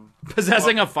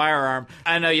 Possessing a firearm.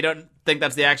 I know you don't think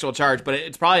that's the actual charge, but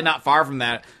it's probably not far from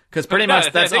that. Because pretty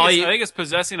much that's all you... I think it's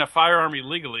possessing a firearm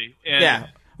illegally. And yeah,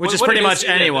 which is pretty much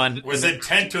anyone. With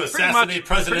intent to assassinate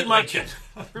President Lincoln.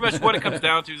 Pretty much what it comes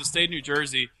down to is the state of New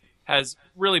Jersey has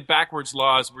really backwards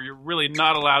laws where you're really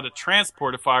not allowed to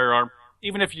transport a firearm,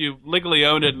 even if you legally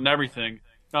own it and everything.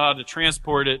 Not allowed to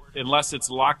transport it unless it's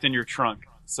locked in your trunk.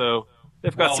 So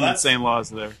they've got some insane laws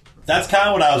there. That's kind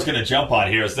of what I was going to jump on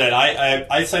here. Is that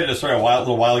I cited a story a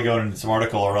little while ago in some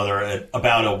article or other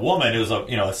about a woman who was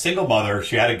a single mother.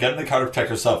 She had a gun in the car to protect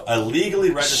herself. A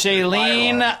legally registered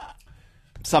Shailene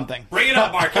something. Bring it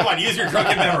up, Mark. Come on, use your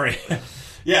drunken memory.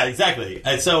 Yeah, exactly.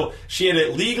 And so she had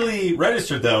it legally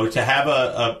registered though to have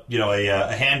a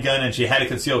handgun, and she had a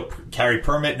concealed carry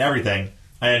permit and everything.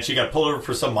 And she got pulled over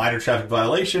for some minor traffic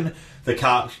violation. The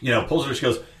cop, pulls her. She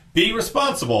goes, "Be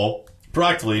responsible."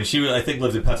 Proactively, and she, I think,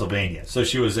 lived in Pennsylvania. So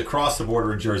she was across the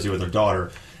border in Jersey with her daughter.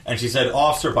 And she said,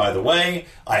 "Officer, by the way,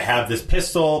 I have this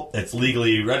pistol. It's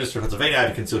legally registered in Pennsylvania. I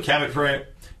have a concealed carry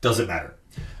permit. Doesn't matter."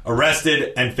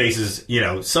 Arrested and faces,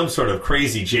 some sort of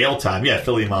crazy jail time. Yeah,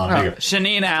 Philly mom.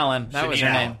 Shanine Allen. That was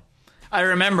her name. I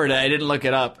remembered it. I didn't look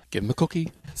it up. Give him a cookie.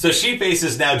 So she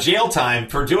faces now jail time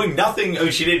for doing nothing. I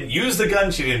mean, she didn't use the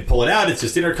gun. She didn't pull it out. It's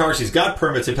just in her car. She's got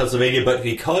permits in Pennsylvania, but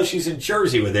because she's in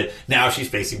Jersey with it, now she's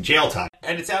facing jail time.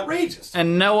 And it's outrageous.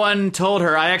 And no one told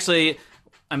her.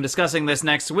 I'm discussing this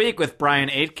next week with Brian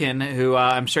Aitken, who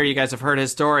I'm sure you guys have heard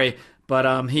his story.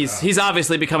 But he's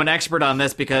obviously become an expert on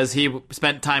this because he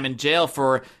spent time in jail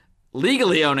for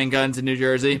legally owning guns in New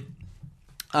Jersey.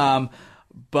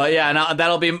 But yeah,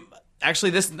 that'll be...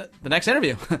 Actually, the next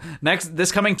interview,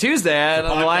 this coming Tuesday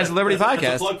on the Lions of Liberty podcast.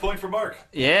 That's a plug point for Mark.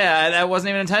 Yeah, that wasn't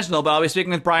even intentional, but I'll be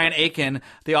speaking with Brian Aitken,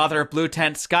 the author of Blue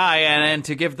Tent Sky, and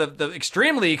to give the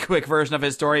extremely quick version of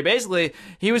his story. Basically,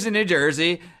 he was in New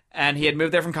Jersey, and he had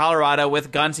moved there from Colorado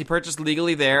with guns he purchased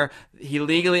legally there. He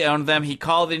legally owned them. He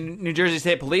called the New Jersey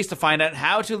State Police to find out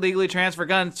how to legally transfer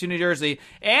guns to New Jersey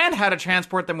and how to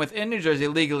transport them within New Jersey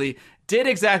legally. Did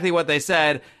exactly what they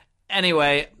said.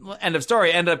 Anyway, end of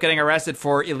story. Ended up getting arrested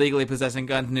for illegally possessing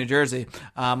guns in New Jersey,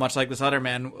 much like this other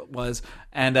man was,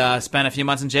 and spent a few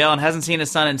months in jail and hasn't seen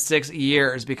his son in 6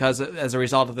 years as a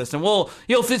result of this. And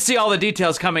you'll see all the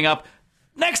details coming up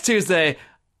next Tuesday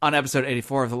on episode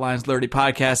 84 of the Lions Liberty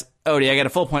podcast. Odie, I get a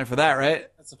full point for that, right?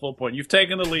 That's a full point. You've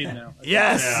taken the lead now.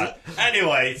 Yes. Yeah.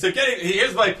 Anyway, so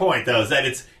here's my point, though, is that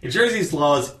New Jersey's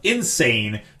law is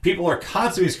insane. People are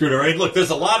constantly screwed around. Look, there's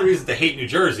a lot of reasons to hate New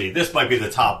Jersey. This might be the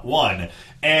top one.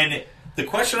 And the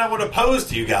question I want to pose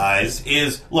to you guys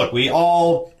is, look, we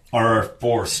all are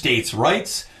for states'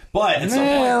 rights, but at some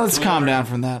point, let's calm down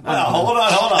from that. Well, hold on.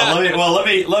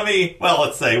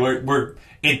 Let's say we're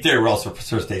in theory, we're also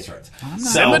for states' rights.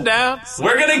 Simmer down.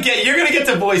 You're gonna get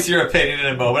to voice your opinion in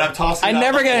a moment. I'm tossing. I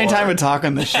never get any time to talk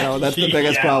on this show. That's the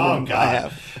biggest problem I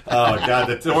have. Oh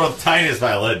God, the world's tiniest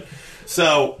violin.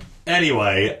 So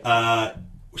anyway,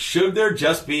 should there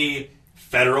just be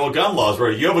federal gun laws where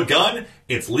you have a gun,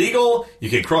 it's legal, you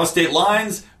can cross state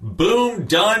lines, boom,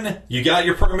 done, you got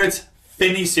your permits.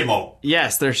 Finissimo.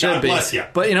 Yes, there should God be. Bless you.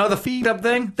 But the feed up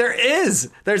thing?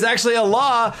 There's actually a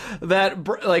law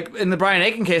that, like in the Brian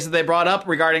Aitken case that they brought up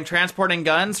regarding transporting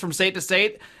guns from state to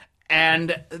state,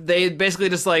 and they basically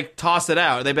just tossed it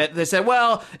out. They said,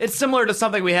 well, it's similar to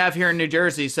something we have here in New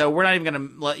Jersey, so we're not even going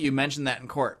to let you mention that in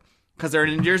court because they're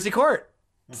in a New Jersey court.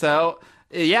 So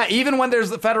yeah, even when there's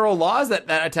the federal laws that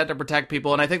attempt to protect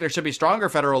people, and I think there should be stronger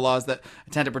federal laws that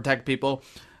attempt to protect people,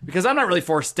 because I'm not really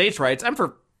for states' rights. I'm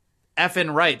for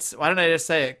effing rights. Why don't I just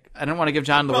say it? I don't want to give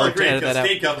John the word to edit that out.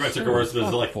 State governments, of course, is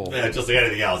just like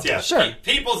anything else. Yeah, sure.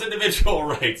 People's individual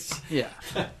rights. Yeah,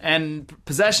 and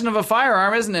possession of a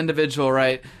firearm is an individual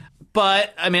right.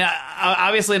 But I mean,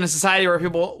 obviously, in a society where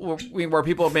people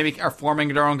maybe are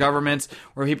forming their own governments,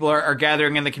 where people are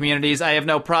gathering in the communities, I have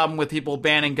no problem with people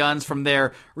banning guns from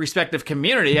their respective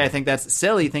community. I think that's a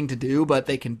silly thing to do, but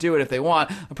they can do it if they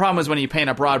want. The problem is when you paint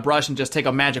a broad brush and just take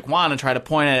a magic wand and try to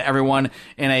point it at everyone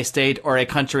in a state or a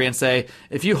country and say,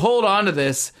 if you hold on to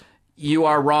this, you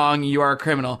are wrong, you are a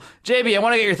criminal. JB, I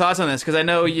want to get your thoughts on this because I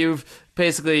know you've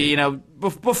basically,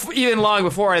 even long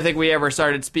before I think we ever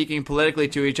started speaking politically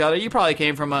to each other, you probably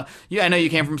came from I know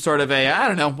you came from sort of I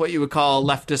don't know, what you would call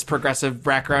a leftist progressive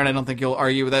background. I don't think you'll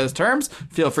argue with those terms.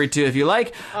 Feel free to if you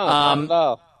like.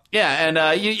 No. Yeah, and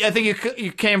I think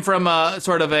you came from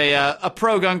sort of a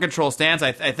pro-gun control stance,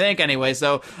 I think, anyway.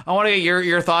 So I want to get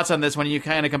your thoughts on this when you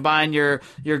kind of combine your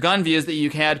gun views that you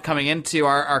had coming into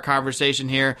our conversation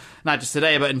here, not just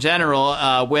today, but in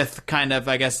general, with kind of,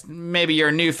 I guess, maybe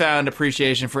your newfound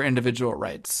appreciation for individual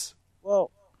rights. Well,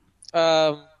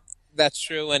 that's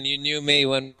true. When you knew me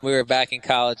when we were back in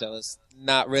college, I was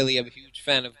not really a huge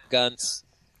fan of guns.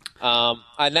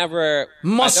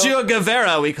 Monsieur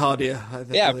Guevara, we called you.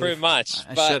 Yeah, pretty much.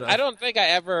 But I I don't think I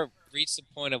ever reached the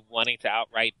point of wanting to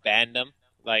outright ban them,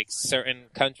 like certain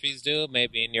countries do,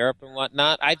 maybe in Europe and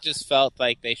whatnot. I just felt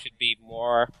like they should be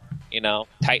more,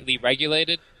 tightly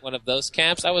regulated. One of those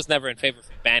camps. I was never in favor of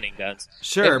banning guns.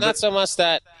 Sure, not so much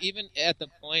that even at the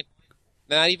point,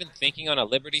 not even thinking on a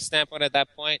liberty standpoint at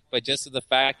that point, but just to the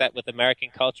fact that with American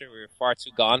culture, we were far too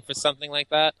gone for something like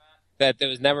that. That there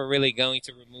was never really going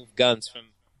to remove guns from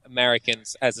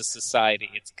Americans as a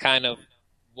society. It's kind of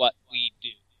what we do,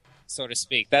 so to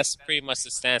speak. That's pretty much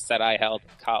the stance that I held in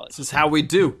college. This is how we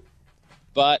do.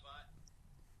 But,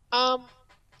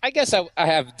 I guess I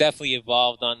have definitely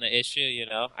evolved on the issue,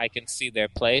 I can see their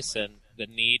place and the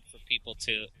need for people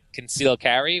to conceal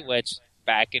carry, which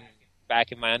back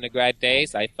in my undergrad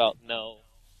days, I felt no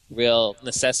real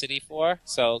necessity for.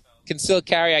 So concealed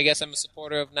carry, I guess I'm a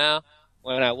supporter of now,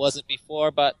 when I wasn't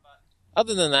before, but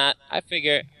other than that, I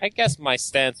guess my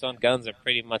stance on guns are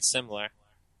pretty much similar.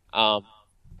 What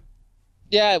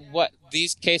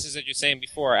these cases that you're saying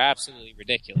before are absolutely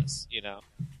ridiculous,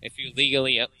 If you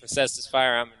legally possess this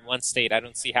firearm in one state, I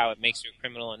don't see how it makes you a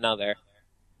criminal in another.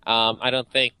 I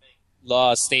don't think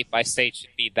laws state by state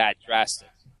should be that drastic.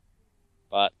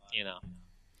 But,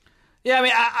 Yeah, I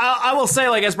mean, I will say,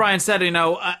 like, as Brian said,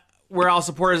 we're all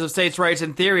supporters of states' rights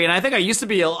in theory, and I think I used to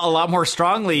be a lot more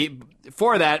strongly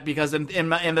for that because in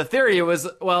the theory it was,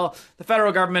 well, the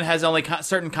federal government has only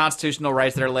certain constitutional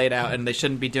rights that are laid out, and they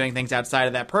shouldn't be doing things outside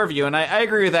of that purview, and I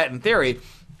agree with that in theory.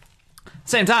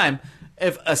 Same time,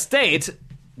 if a state,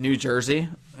 New Jersey,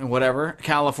 whatever,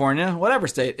 California, whatever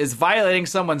state, is violating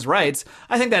someone's rights,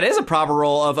 I think that is a proper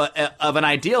role of an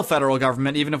ideal federal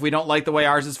government, even if we don't like the way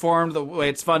ours is formed, the way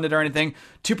it's funded or anything,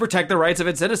 to protect the rights of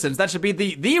its citizens. That should be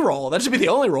the role. That should be the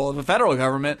only role of a federal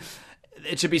government.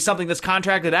 It should be something that's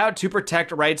contracted out to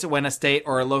protect rights when a state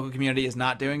or a local community is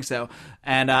not doing so.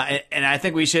 And I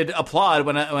think we should applaud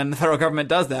when the federal government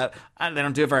does that. They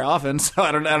don't do it very often, so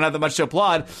I don't have that much to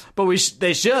applaud. But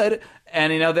they should.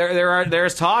 And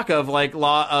there's talk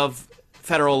of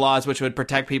federal laws which would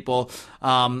protect people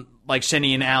like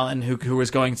Shinny and Allen, who was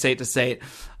going state to state,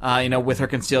 with her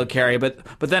concealed carry. But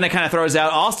then it kind of throws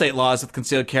out all state laws with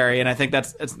concealed carry, and I think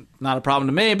it's not a problem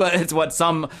to me, but it's what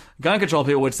some gun control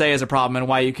people would say is a problem and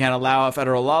why you can't allow a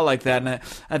federal law like that. And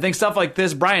I think stuff like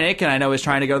this, Brian Aiken, I know, is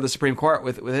trying to go to the Supreme Court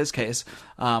with his case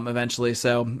eventually.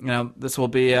 So this will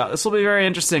be very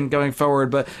interesting going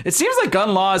forward. But it seems like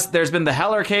gun laws. There's been the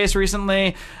Heller case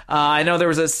recently. I know there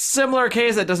was a similar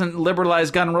case that doesn't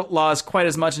liberalize gun laws quite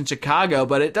as much in Chicago,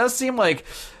 but it does seem like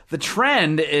the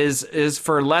trend is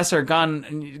for lesser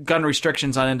gun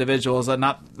restrictions on individuals,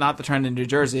 not the trend in New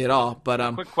Jersey at all.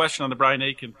 But quick question on the Brian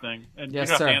Aiken thing, and yes, you don't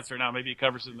have sir. to answer now. Maybe he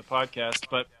covers it in the podcast.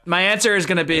 But my answer is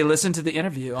going to be listen to the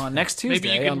interview on next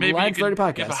Tuesday on the Lions Liberty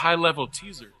podcast. Give a high level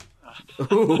teaser.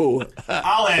 Ooh,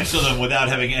 I'll answer them without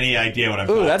having any idea what I'm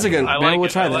talking ooh, that's a good. I Maybe like we'll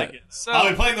it. try I that. like it. So, I'll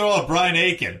be playing the role of Brian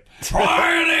Aiken.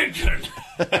 Brian Aiken!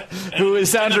 Who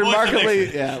sounds And the voice of remarkably,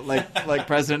 Nixon. like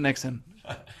President Nixon.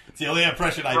 It's the only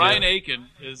impression I Brian do. Aiken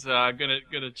is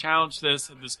gonna challenge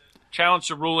this challenge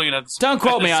the ruling at the Don't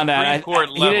quote at me the on that. Supreme Court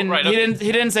level.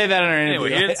 He didn't say that in our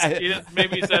interview. Anyway, he didn't,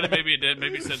 maybe he said it, maybe he did,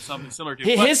 maybe he said something similar to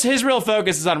it. His real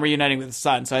focus is on reuniting with his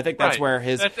son, so I think that's Right. where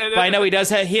his. That- but I know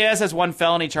he has one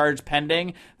felony charge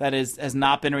pending that has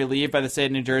not been relieved by the state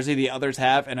of New Jersey. The others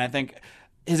have, and I think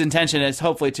his intention is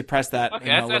hopefully to press that. Okay, a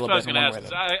that's little what I was bit going to more ask.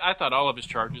 with it. I thought all of his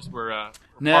charges were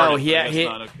No, pardoned, but that's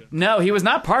not okay. no, he was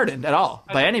not pardoned at all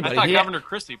by anybody. I thought Governor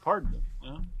Christie pardoned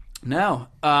him. No.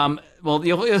 Well,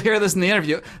 you'll hear this in the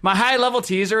interview. My high-level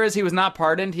teaser is he was not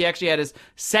pardoned. He actually had his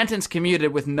sentence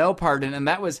commuted with no pardon, and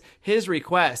that was his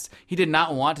request. He did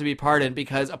not want to be pardoned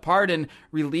because a pardon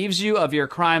relieves you of your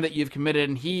crime that you've committed,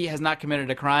 and he has not committed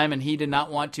a crime, and he did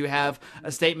not want to have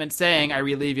a statement saying, I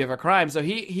relieve you of a crime. So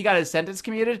he got his sentence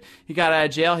commuted. He got out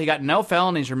of jail. He got no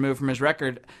felonies removed from his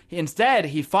record. Instead,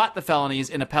 he fought the felonies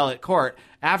in appellate court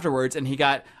afterwards, and he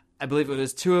got, I believe it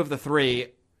was 2 of the 3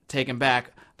 taken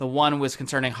back. The one was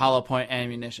concerning hollow point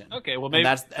ammunition. Okay, well maybe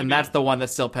that's the one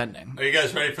that's still pending. Are you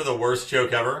guys ready for the worst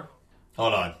joke ever?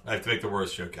 Hold on, I have to make the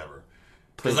worst joke ever.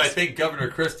 Because I think Governor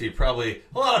Christie probably,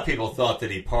 a lot of people thought that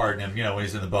he pardoned him, when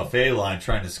he's in the buffet line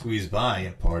trying to squeeze by.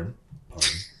 And pardon.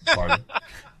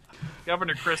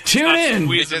 Governor Christie. Tune in.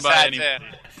 Squeezing by anybody.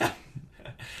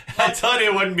 I thought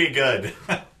it wouldn't be good.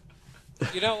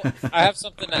 I have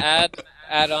something to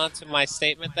add on to my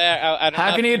statement there.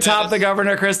 How can you top the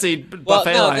Governor Christie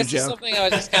buffet line this joke? Is something I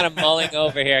was just kind of mulling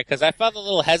over here because I felt a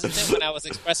little hesitant when I was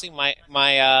expressing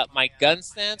my gun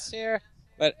stance here.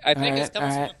 But I think it's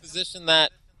coming from a position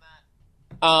that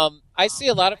I see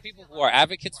a lot of people who are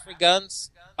advocates for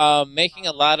guns making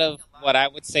a lot of what I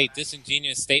would say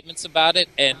disingenuous statements about it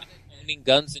and owning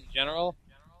guns in general.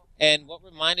 And what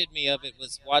reminded me of it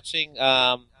was watching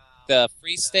the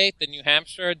Free State, the New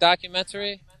Hampshire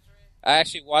documentary. I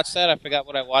actually watched that. I forgot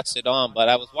what I watched it on, but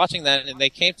I was watching that, and they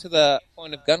came to the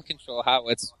point of gun control, how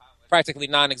it's practically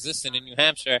non-existent in New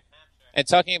Hampshire, and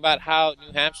talking about how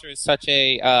New Hampshire is such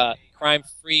a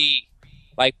crime-free,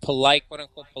 polite,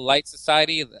 quote-unquote, polite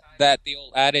society, that the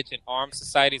old adage, an armed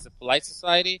society is a polite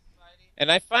society.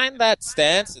 And I find that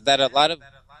stance, that a lot of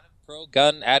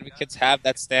pro-gun advocates have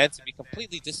that stance, to be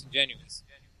completely disingenuous.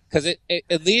 Because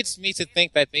it leads me to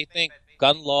think that they think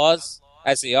gun laws,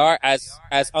 as they are, as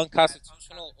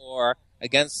unconstitutional or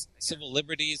against civil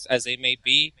liberties as they may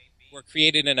be, were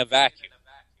created in a vacuum.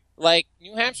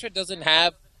 New Hampshire doesn't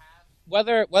have,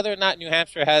 whether or not New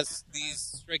Hampshire has these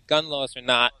strict gun laws or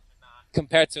not,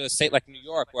 compared to a state like New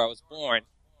York, where I was born,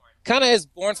 kind of is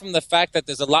born from the fact that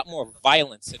there's a lot more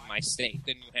violence in my state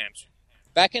than New Hampshire.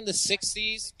 Back in the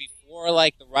 60s, before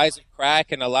the rise of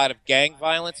crack and a lot of gang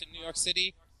violence in New York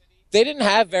City, they didn't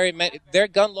have very many. Their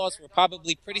gun laws were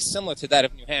probably pretty similar to that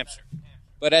of New Hampshire.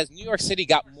 But as New York City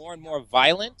got more and more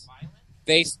violent,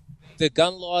 the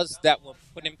gun laws that were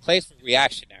put in place were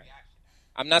reactionary.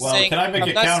 I'm not saying. Can I make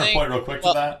a counterpoint real quick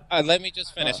to that? Let me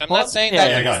just finish. I'm not saying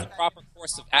that it's the proper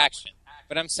course of action,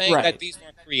 but I'm saying that these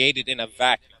weren't created in a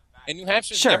vacuum. And New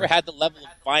Hampshire's never had the level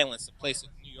of violence a place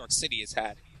like New York City has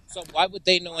had. So why would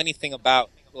they know anything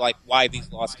about why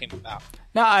these laws came about?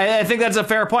 No, I think that's a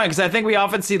fair point, because I think we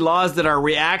often see laws that are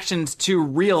reactions to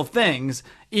real things,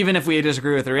 even if we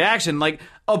disagree with the reaction. Like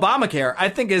Obamacare, I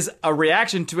think, is a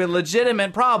reaction to a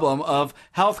legitimate problem of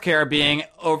healthcare being,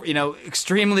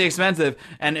 extremely expensive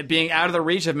and it being out of the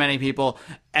reach of many people.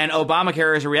 And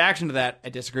Obamacare is a reaction to that. I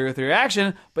disagree with the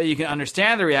reaction, but you can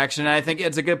understand the reaction. And I think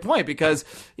it's a good point because,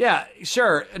 yeah,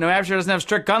 sure, New Hampshire doesn't have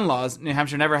strict gun laws. New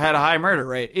Hampshire never had a high murder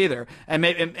rate either. And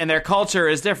their culture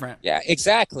is different. Yeah,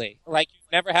 exactly.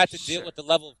 You've never had to deal with the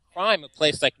level of crime a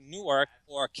place like Newark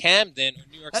or Camden or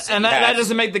New York City. And that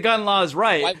doesn't make the gun laws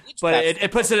right, but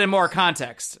it puts it in more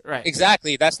context. Right.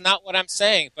 Exactly. That's not what I'm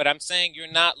saying, but I'm saying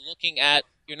you're not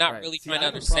really trying to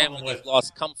understand where these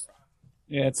laws come from.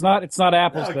 Yeah, it's not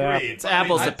apples to apples. It's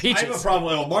apples to peaches. I have a problem.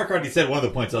 Well, Mark already said one of the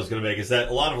points I was going to make is that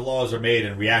a lot of laws are made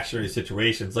in reactionary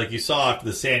situations. Like you saw after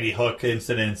the Sandy Hook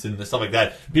incidents and stuff like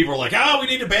that, people were like, we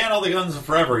need to ban all the guns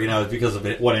forever, because of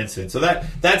one incident. So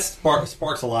that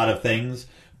sparks a lot of things.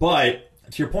 But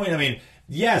to your point, I mean,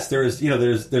 yes, there's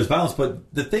violence,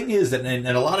 but the thing is that, and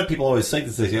a lot of people always cite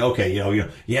this, they say, okay, we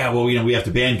have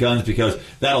to ban guns because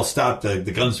that'll stop the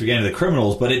guns from getting to the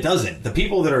criminals, but it doesn't. The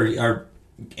people that are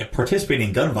participating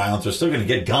in gun violence are still going to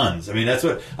get guns. I mean, that's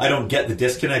what I don't get the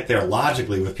disconnect there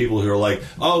logically with people who are like,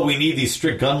 we need these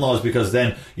strict gun laws because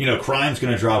then, crime's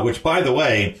going to drop, which, by the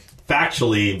way,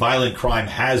 factually, violent crime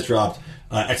has dropped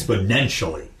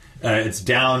exponentially. It's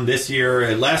down this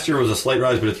year. Last year was a slight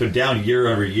rise, but it's been down year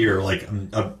over year,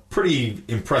 a pretty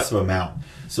impressive amount.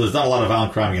 So there's not a lot of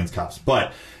violent crime against cops.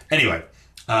 But anyway,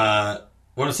 what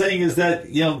I'm saying is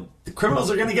that, the criminals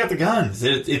are going to get the guns.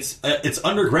 It's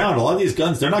underground. A lot of these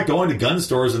guns, they're not going to gun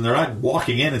stores and they're not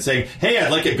walking in and saying, hey, I'd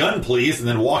like a gun, please, and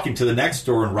then walking to the next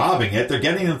store and robbing it. They're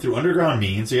getting them through underground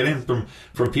means. They're getting them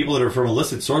from people that are from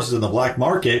illicit sources in the black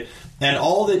market. And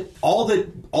all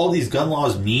these gun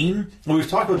laws mean, and we've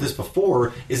talked about this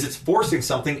before, is it's forcing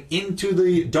something into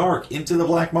the dark, into the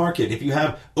black market. If you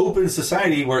have open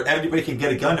society where everybody can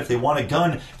get a gun if they want a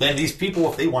gun, then these people,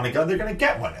 if they want a gun, they're going to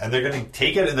get one. And they're going to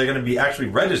take it and they're going to be actually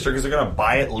registered because they're going to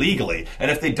buy it legally. And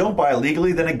if they don't buy it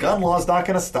legally, then a gun law is not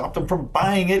going to stop them from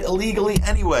buying it illegally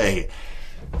anyway.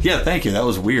 Yeah, thank you. That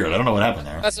was weird. I don't know what happened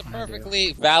there. That's a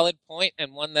perfectly valid point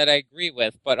and one that I agree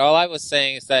with. But all I was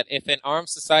saying is that if an armed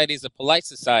society is a polite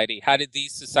society, how did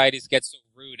these societies get so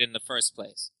rude in the first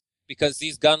place? Because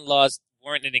these gun laws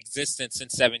weren't in existence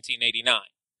since 1789.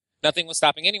 Nothing was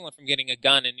stopping anyone from getting a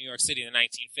gun in New York City in the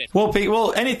 1950s.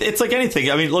 Well, it's like anything.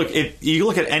 I mean, look, if you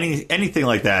look at anything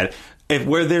like that,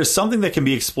 where there's something that can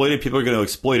be exploited, people are going to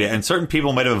exploit it. And certain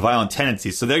people might have a violent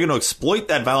tendency. So they're going to exploit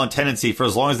that violent tendency for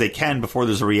as long as they can before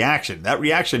there's a reaction. That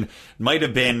reaction might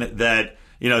have been that,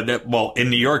 in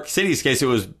New York City's case, it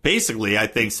was basically, I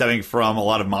think, stemming from a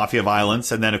lot of mafia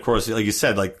violence. And then, of course, like you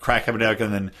said, like crack epidemic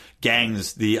and then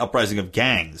gangs, the uprising of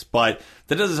gangs. But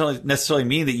that doesn't necessarily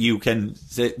mean that you can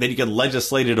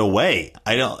legislate it away.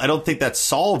 I don't think that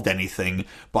solved anything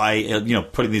by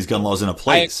putting these gun laws into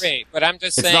place. I agree, but I'm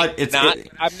just saying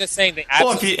I'm just saying the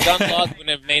absence of gun laws wouldn't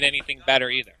have made anything better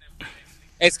either.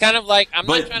 It's kind of like I'm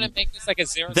not trying to make this like a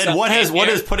zero. Then what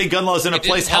has putting gun laws into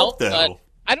place helped though?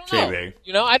 I don't know. JB.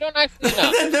 I don't actually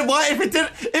know. then why, if it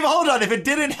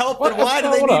didn't help, then why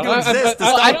do they need to exist to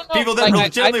stop people that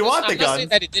legitimately want the gun? I'm not saying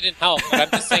that it didn't help, but I'm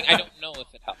just saying I don't know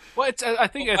if it helped. Well, I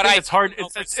think it's hard.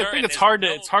 It's hard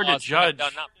to judge.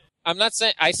 I'm not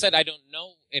saying. I said I don't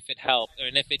know if it helped,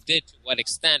 and if it did, to what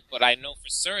extent. But I know for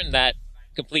certain that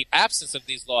complete absence of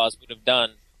these laws would have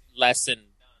done less than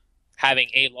having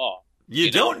a law. You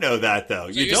don't know that,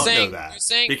 though. So you don't know that. You're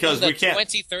saying because we can't.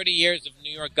 20, 30 years of New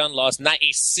York gun laws, not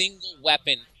a single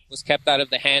weapon was kept out of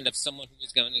the hand of someone who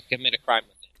was going to commit a crime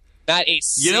with it. Not a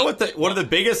single. You know what?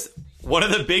 One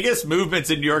of the biggest movements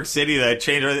in New York City that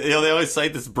changed. They always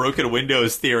cite this broken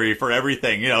windows theory for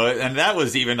everything. And that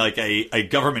was even like a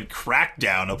government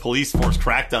crackdown, a police force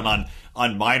crackdown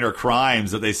on minor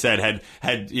crimes that they said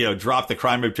had dropped the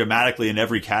crime rate dramatically in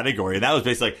every category. And that was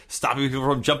basically like stopping people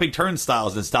from jumping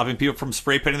turnstiles and stopping people from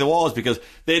spray painting the walls because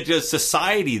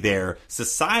society there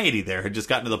had just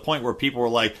gotten to the point where people were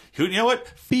like, who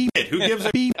it? Who gives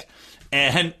a beat?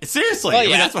 And seriously,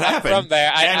 that's what happened. From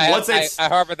there, I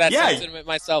harbor that sentiment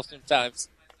myself sometimes.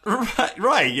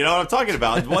 Right. You know what I'm talking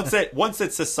about. Once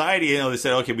that society, they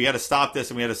said, okay, we got to stop this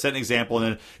and we had to set an example. And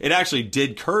then it actually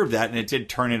did curb that and it did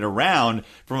turn it around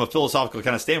from a philosophical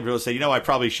kind of standpoint. People say, I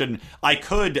probably shouldn't. I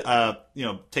could,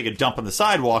 take a dump on the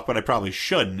sidewalk, but I probably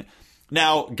shouldn't.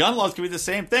 Now, gun laws can be the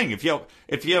same thing. If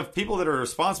you have people that are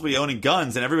responsibly owning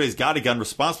guns and everybody's got a gun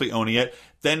responsibly owning it,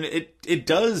 then it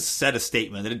does set a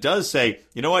statement. And it does say,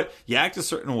 you act a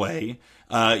certain way.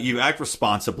 You act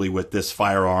responsibly with this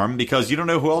firearm because you don't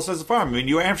know who else has a firearm. I mean,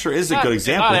 New Hampshire is a good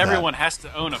example of that. Not everyone has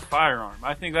to own a firearm.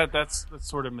 I think that's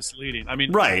sort of misleading. I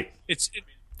mean, right.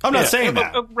 I'm not saying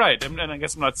that. Right. And I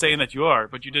guess I'm not saying that you are,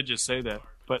 but you did just say that.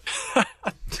 But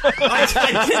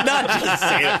I did not just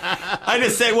say that. I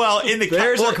just say,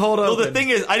 the thing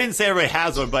is, I didn't say everybody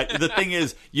has one, but the thing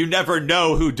is, you never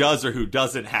know who does or who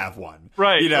doesn't have one.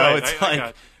 Right.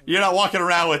 It's you're not walking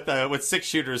around with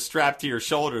 6-shooters strapped to your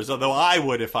shoulders, although I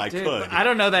would if I could. I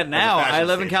don't know that now. I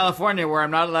live in California where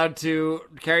I'm not allowed to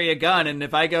carry a gun, and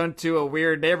if I go into a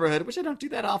weird neighborhood, which I don't do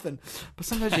that often, but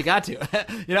sometimes you got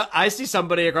to. I see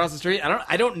somebody across the street.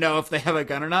 I don't know if they have a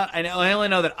gun or not. I only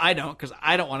know that I don't because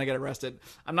I don't want to get arrested.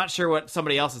 I'm not sure what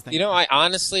somebody else is thinking. I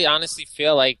honestly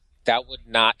feel like that would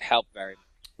not help very much.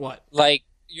 What? Like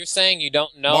you're saying, you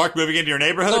don't know. Mark, moving into your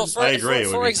neighborhood? No, I agree.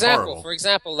 For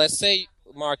example, let's say,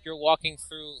 Mark, you're walking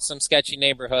through some sketchy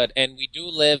neighborhood, and you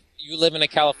live in a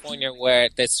California where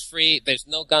there's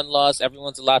no gun laws,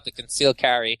 everyone's allowed to conceal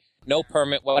carry, no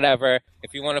permit, whatever.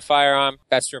 If you want a firearm,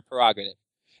 that's your prerogative.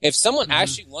 If someone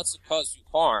actually wants to cause you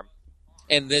harm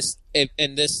in this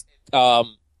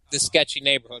sketchy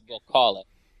neighborhood, we'll call it,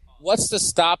 what's to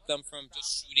stop them from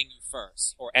just shooting you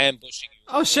first or ambushing you?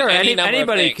 Oh, sure.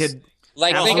 Anybody could.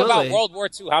 Like, think about World War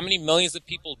II. How many millions of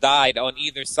people died on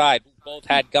either side who both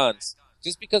had guns?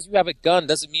 Just because you have a gun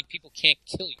doesn't mean people can't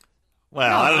kill you.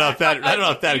 Well, I don't know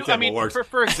if that example works.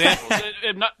 For example,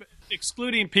 not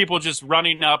excluding people just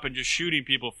running up and just shooting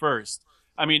people first.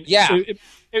 I mean,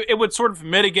 it would sort of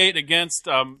mitigate against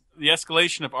the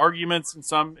escalation of arguments in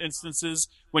some instances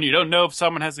when you don't know if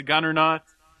someone has a gun or not.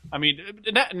 I mean,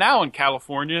 now in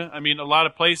California, a lot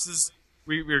of places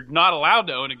we're not allowed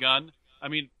to own a gun. I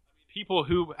mean, people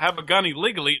who have a gun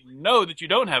illegally know that you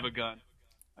don't have a gun.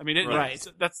 I mean,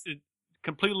 that's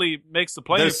completely makes the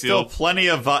playing there's still field. plenty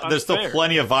of there's still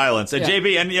plenty of violence. And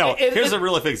JB, and here's a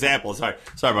real life example. Sorry,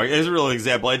 Mark. Here's a real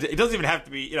example. It doesn't even have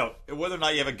to be whether or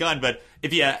not you have a gun, but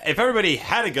if everybody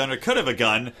had a gun or could have a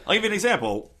gun, I'll give you an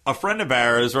example. A friend of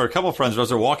ours or a couple of friends of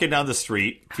ours are walking down the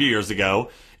street a few years ago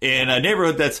in a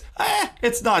neighborhood that's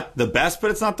it's not the best,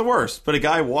 but it's not the worst. But a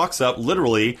guy walks up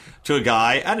literally to a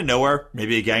guy out of nowhere,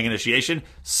 maybe a gang initiation,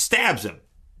 stabs him.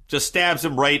 Just stabs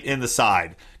him right in the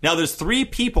side. Now, there's 3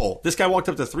 people. This guy walked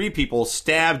up to 3 people,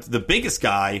 stabbed the biggest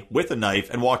guy with a knife,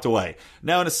 and walked away.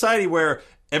 Now, in a society where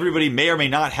everybody may or may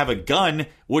not have a gun,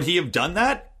 would he have done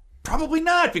that? Probably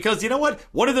not, because you know what?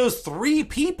 One of those 3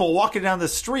 people walking down the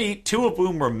street, 2 of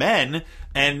whom were men,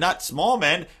 and not small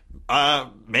men,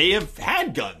 may have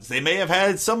had guns. They may have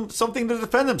had something to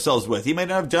defend themselves with. He may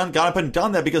not have got up and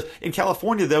done that because in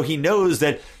California, though, he knows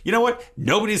that, you know what?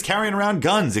 Nobody's carrying around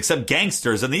guns except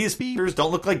gangsters, and these gangsters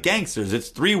don't look like gangsters. It's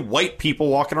 3 white people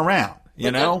walking around,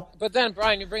 you know? But then,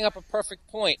 Brian, you bring up a perfect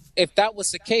point. If that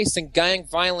was the case, then gang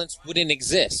violence wouldn't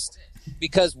exist.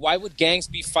 Because why would gangs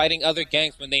be fighting other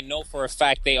gangs when they know for a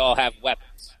fact they all have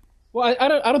weapons? Well, I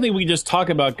don't think we just talk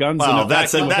about guns. Well,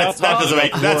 that's a point that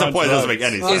doesn't make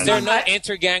any sense. Is there no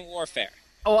inter-gang warfare?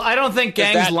 Oh, I don't think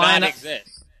gangs line up.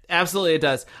 Exist? Absolutely, it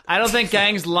does. I don't think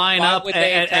gangs line Why up would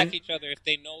they attack each other if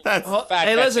they know for a fact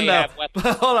that they have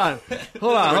weapons? Hold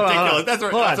on. That's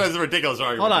a ridiculous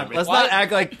argument. Hold on. Let's not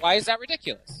act like. Why is that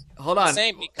ridiculous? Hold on. I'm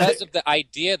saying because of the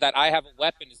idea that I have a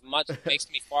weapon makes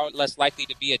me far less likely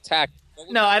to be attacked.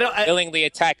 No, I don't. Willingly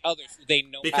attack others who they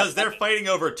know because they're fighting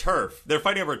over turf. They're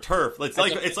fighting over turf. It's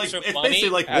basically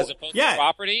like as opposed to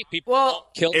property. People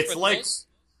kill for this.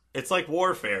 It's like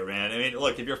warfare, man. I mean,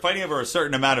 look, if you're fighting over a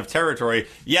certain amount of territory,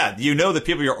 the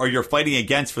people you're fighting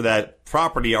against for that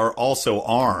property are also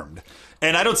armed.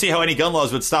 And I don't see how any gun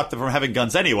laws would stop them from having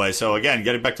guns anyway. So again,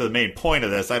 getting back to the main point of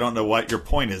this, I don't know what your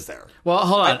point is there. Well,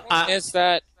 hold on. My point is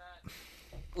that,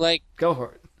 go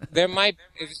for it.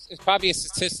 It's probably a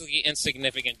statistically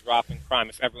insignificant drop in crime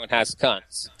if everyone has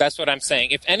guns. That's what I'm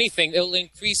saying. If anything, it'll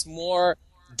increase more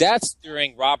deaths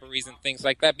during robberies and things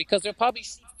like that because they'll probably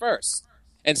shoot first.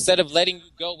 Instead of letting you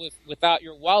go without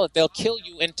your wallet, they'll kill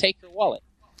you and take your wallet.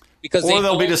 Or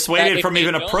they'll be dissuaded from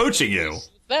even approaching you.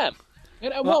 Them.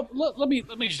 Well, let me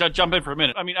just jump in for a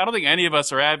minute. I mean, I don't think any of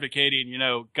us are advocating,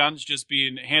 guns just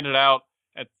being handed out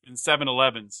in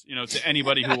 7-Elevens, to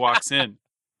anybody who walks in.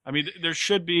 I mean, there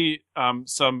should be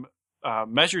some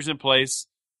measures in place,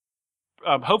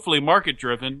 hopefully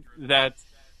market-driven, that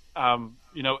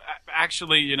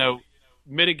actually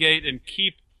mitigate and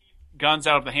keep guns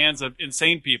out of the hands of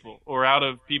insane people or out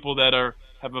of people that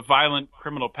have a violent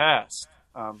criminal past.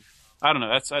 I don't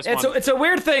know. It's a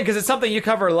weird thing because it's something you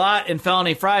cover a lot in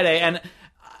Felony Friday, and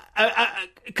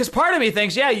because part of me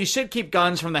thinks, you should keep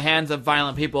guns from the hands of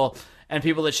violent people. And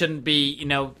people that shouldn't be,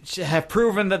 have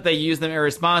proven that they use them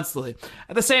irresponsibly.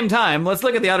 At the same time, let's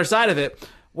look at the other side of it,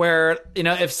 where,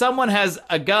 if someone has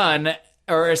a gun,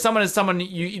 or if someone is someone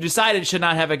you decided should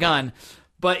not have a gun,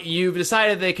 but you've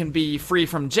decided they can be free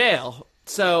from jail.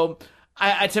 So,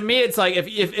 to me, it's like,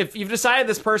 if you've decided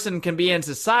this person can be in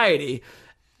society,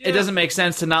 it doesn't make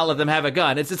sense to not let them have a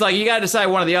gun. It's like you got to decide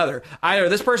one or the other. Either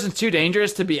this person's too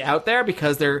dangerous to be out there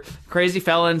because they're crazy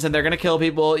felons and they're going to kill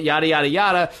people, yada, yada,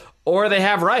 yada, or they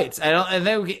have rights.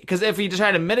 Because if you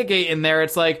try to mitigate in there,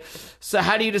 it's like, so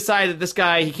how do you decide that this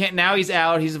guy, he can't, now he's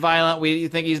out, he's violent, you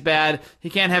think he's bad, he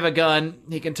can't have a gun,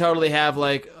 he can totally have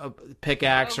like a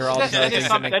pickaxe or all these other things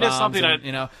that make bombs. That is something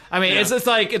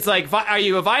it's like, are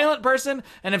you a violent person?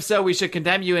 And if so, we should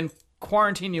condemn you and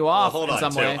quarantine you off in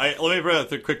some way. Let me bring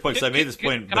up a quick point. I made this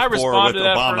point before with Obama. Can I respond to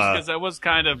that first? Because that was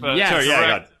kind of a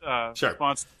direct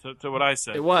response to what I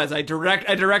said. It was. I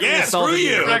directly assaulted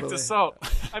you. Direct assault.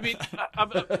 I mean,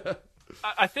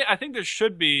 I think there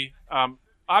should be,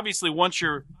 obviously, once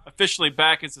you're officially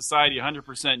back in society,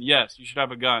 100%, yes, you should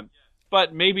have a gun.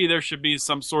 But maybe there should be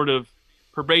some sort of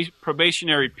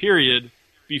probationary period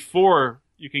before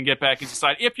you can get back in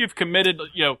society. If you've committed,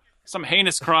 some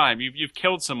heinous crime, you've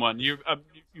killed someone, you've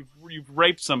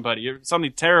raped somebody, or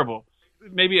something terrible,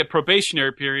 maybe a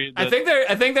probationary period. I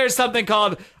think there's something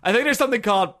called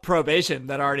probation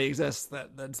that already exists.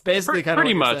 That's basically kind of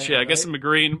pretty much, saying, I guess I'm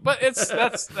agreeing, but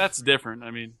that's different.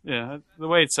 I mean, the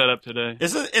way it's set up today.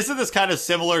 Isn't this kind of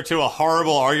similar to a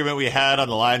horrible argument we had on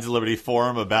the Lions of Liberty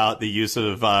forum about the use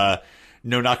of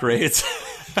no-knock raids?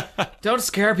 Don't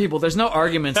scare people. There's no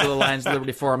arguments with the Lions of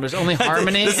Liberty forum. There's only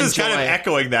harmony. This is and kind of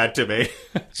echoing that to me.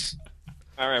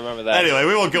 I remember that. Anyway,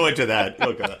 we won't go into that.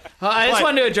 I just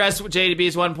wanted to address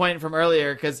JDB's one point from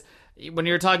earlier, because when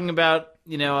you were talking about,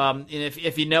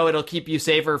 if you know it'll keep you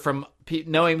safer from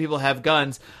knowing people have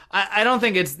guns. I don't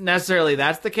think it's necessarily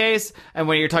that's the case. And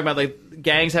when you're talking about like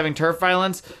gangs having turf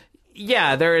violence,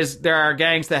 yeah, there are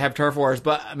gangs that have turf wars,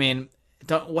 but I mean,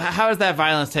 how does that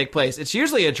violence take place? It's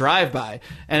usually a drive-by,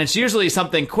 and it's usually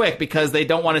something quick because they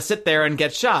don't want to sit there and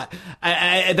get shot.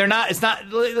 They're not.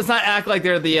 Let's not act like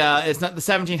they're the. It's not the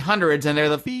 1700s, and they're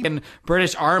the fucking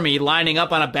British Army lining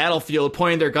up on a battlefield,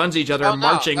 pointing their guns at each other, and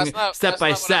marching step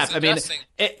by step. I mean,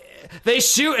 they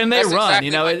shoot and they run.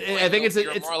 Exactly I think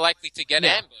you're more likely to get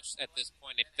ambushed at this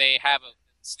point if they have a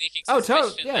sneaking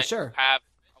suspicion that you have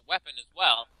a weapon as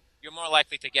well. You're more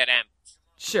likely to get ambushed.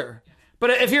 Sure. But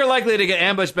if you're likely to get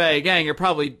ambushed by a gang, you're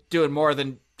probably doing more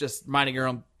than just minding your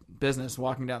own business,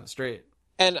 walking down the street.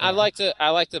 And I like to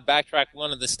backtrack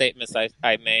one of the statements I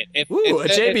made. A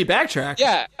JB backtrack.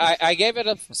 Yeah, I gave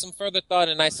it some further thought,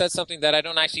 and I said something that I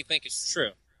don't actually think is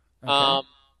true. Okay.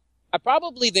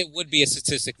 There would be a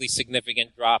statistically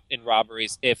significant drop in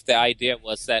robberies if the idea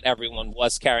was that everyone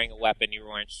was carrying a weapon, you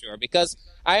weren't sure. Because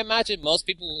I imagine most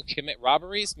people who commit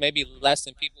robberies, maybe less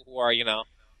than people who are,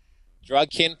 drug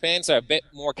kingpins, are a bit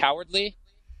more cowardly,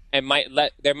 and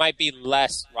there might be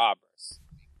less robbers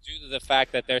due to the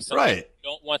fact that there's some people who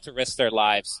don't want to risk their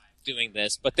lives doing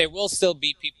this. But there will still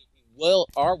be people who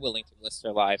are willing to risk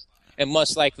their lives, and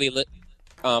most likely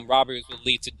robberies will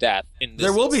lead to death.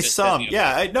 There will be some.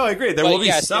 Yeah, I agree. There will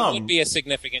be some. It would be a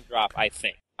significant drop, I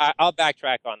think. I'll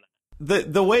backtrack on that.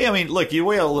 The way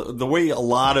the way a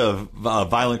lot of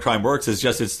violent crime works is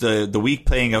just it's the weak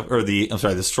playing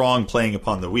the strong playing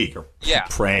upon the weak, or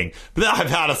praying. But I've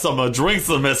had some drinks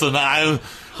in this, and that's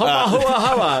how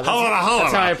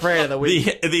I pray to the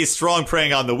weak. The strong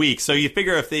preying on the weak. So you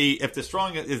figure if they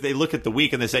look at the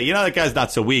weak and they say, that guy's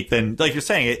not so weak, then like you're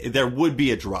saying, there would be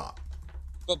a drop.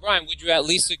 But Brian, would you at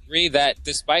least agree that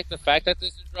despite the fact that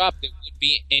there's a drop, there would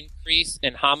be an increase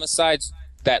in homicides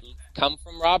that come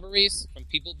from robberies, from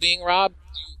people being robbed?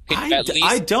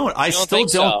 I don't. I still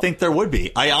don't think there would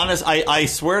be. I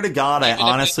swear to God, I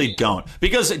honestly don't.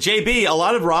 Because, JB, a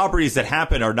lot of robberies that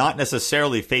happen are not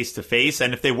necessarily face-to-face,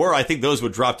 and if they were, I think those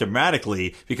would drop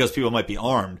dramatically because people might be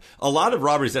armed. A lot of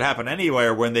robberies that happen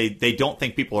anywhere when they don't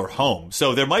think people are home.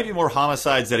 So there might be more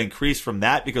homicides that increase from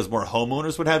that because more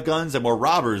homeowners would have guns, and more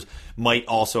robbers might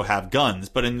also have guns.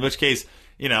 But in which case,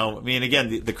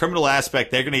 again, the criminal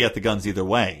aspect, they're going to get the guns either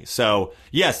way. So,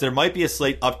 yes, there might be a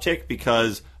slight uptick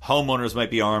because homeowners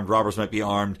might be armed, robbers might be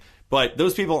armed, but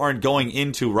those people aren't going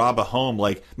in to rob a home.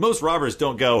 Like, most robbers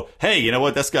don't go, hey, you know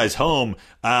what, this guy's home,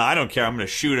 I don't care, I'm going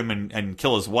to shoot him and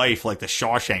kill his wife, like the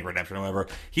Shawshank Redemption or whatever.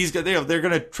 They're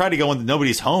going to try to go into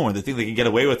nobody's home, and they think they can get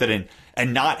away with it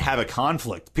and not have a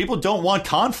conflict. People don't want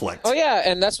conflict. Oh, yeah,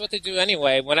 and that's what they do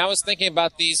anyway. When I was thinking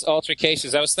about these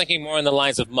altercations, I was thinking more in the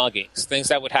lines of muggings, things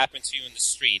that would happen to you in the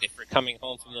street if you're coming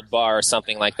home from the bar or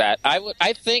something like that.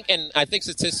 I think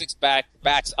statistics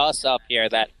backs us up here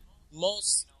that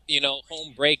most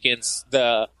home break-ins,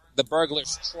 the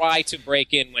burglars try to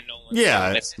break in when no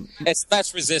one's home. It's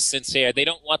less resistance here. They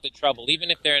don't want the trouble, even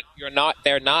if they're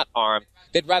not armed.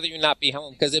 They'd rather you not be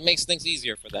home because it makes things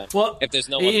easier for them. Well, if there's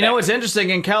no one there. What's interesting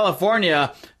in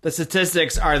California, the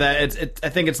statistics are that I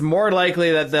think it's more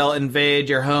likely that they'll invade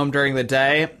your home during the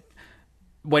day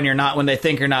when they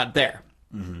think you're not there.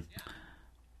 Mm-hmm.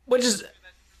 Which is,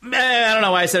 I don't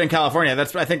know why I said in California.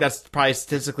 I think that's probably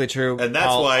statistically true, and that's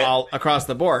why all across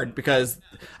the board. Because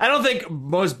I don't think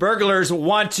most burglars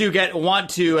want to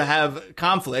have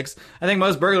conflicts. I think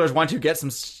most burglars want to get some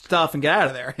stuff and get out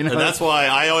of there. And that's why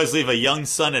I always leave a young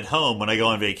son at home when I go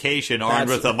on vacation, armed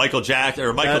with a Michael Jackson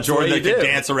or Michael Jordan that can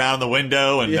dance around the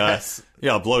window and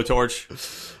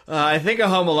blowtorch. I think a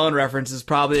Home Alone reference is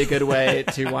probably a good way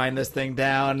to wind this thing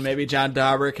down. Maybe John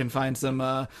Dauber can find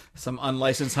some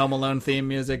unlicensed Home Alone theme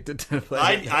music to play.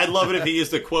 I'd love it if he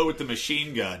used the quote with the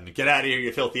machine gun. Get out of here,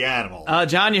 you filthy animal.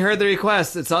 John, you heard the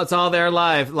request. It's all there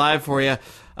live for you.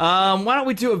 Why don't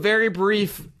we do a very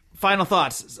brief final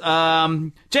thoughts?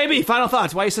 JB, final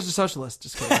thoughts. Why are you such a socialist?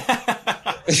 Just kidding.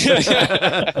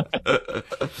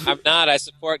 I'm not. I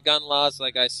support gun laws,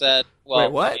 like I said.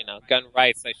 Well, wait, what? Gun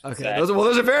rights, I should say.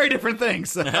 Those are very different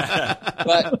things. But,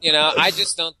 I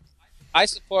just don't. I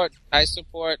support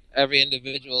every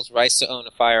individual's rights to own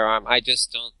a firearm. I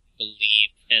just don't believe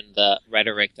in the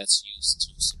rhetoric that's used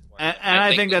to support it. And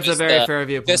I think that's a very fair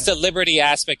viewpoint. Just the liberty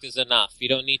aspect is enough. You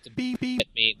don't need to beat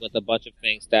me with a bunch of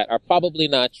things that are probably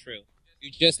not true. You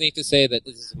just need to say that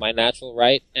this is my natural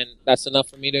right, and that's enough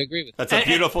for me to agree with. That's a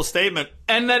beautiful statement.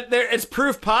 And that it's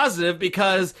proof positive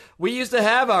because we used to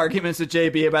have arguments with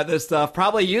JB about this stuff,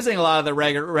 probably using a lot of the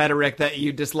rhetoric that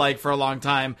you dislike for a long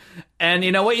time. And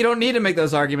you know what? You don't need to make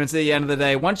those arguments at the end of the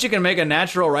day. Once you can make a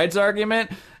natural rights argument,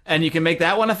 and you can make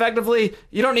that one effectively,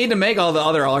 you don't need to make all the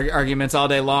other arguments all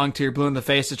day long till you're blue in the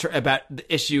face about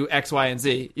the issue X, Y, and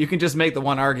Z. You can just make the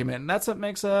one argument, and that's what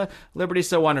makes liberty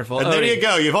so wonderful. And there you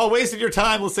go. You've all wasted your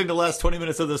time listening to the last 20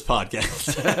 minutes of this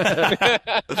podcast.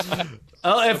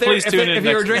 If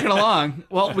you were drinking along.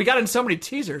 Well, we got in so many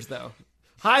teasers, though.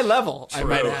 High level, True. I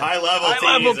might add. High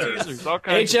level teasers. All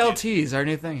kinds of HLTs, our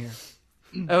new thing here.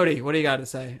 Odie, what do you got to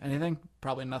say? Anything?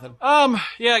 Probably nothing.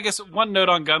 Yeah, I guess one note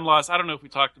on gun laws. I don't know if we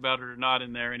talked about it or not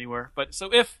in there anywhere. But so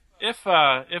if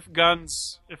gun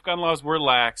laws were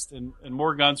laxed and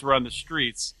more guns were on the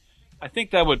streets, I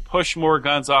think that would push more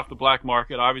guns off the black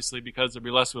market. Obviously, because there'd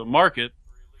be less of a market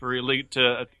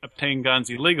to obtain guns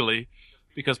illegally,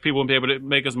 because people wouldn't be able to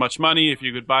make as much money if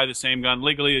you could buy the same gun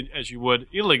legally as you would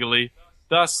illegally.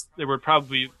 Thus, there would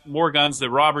probably be more guns that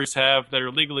robbers have that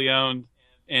are legally owned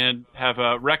and have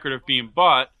a record of being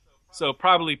bought. So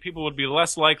probably people would be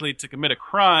less likely to commit a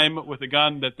crime with a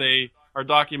gun that they are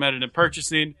documented in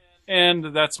purchasing.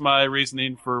 And that's my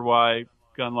reasoning for why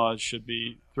gun laws should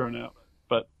be thrown out.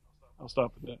 But I'll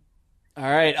stop with that. All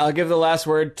right, I'll give the last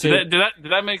word to. Did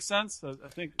that make sense? I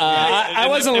think I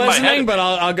wasn't listening, but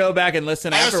I'll go back and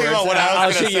listen afterwards. I was thinking about what I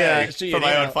was going to say for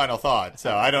my email. own final thought,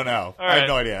 so I don't know. All right. I have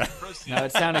no idea. No,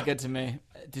 it sounded good to me.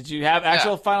 Did you have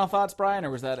actual final thoughts, Brian, or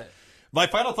was that it? My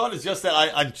final thought is just that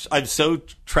I'm so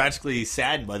tragically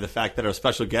saddened by the fact that our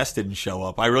special guest didn't show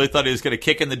up. I really thought he was going to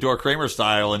kick in the door Kramer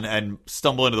style and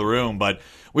stumble into the room, but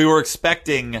we were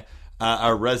expecting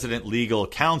our resident legal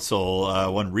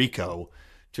counsel, one Rico,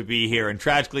 to be here, and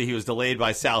tragically he was delayed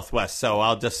by Southwest. So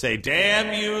I'll just say,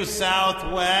 damn you,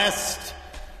 Southwest!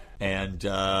 And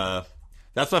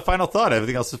that's my final thought.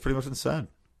 Everything else is pretty much been said.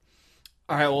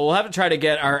 All right, well, we'll have to try to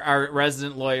get our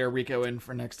resident lawyer, Rico, in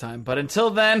for next time. But until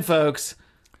then, folks,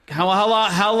 how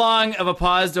long of a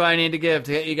pause do I need to give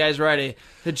to get you guys ready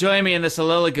to join me in the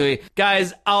soliloquy?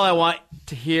 Guys, all I want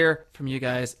to hear from you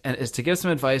guys is to give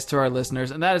some advice to our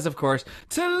listeners, and that is, of course,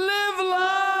 to live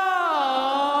long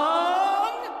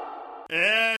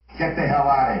Get the hell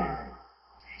out of here.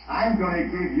 I'm going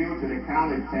to give you to the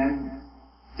count of 10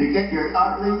 to get your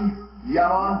ugly,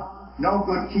 yellow, no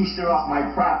good keister off my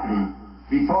property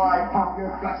before I pump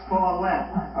your guts full of lead.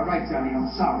 All right, Johnny, I'm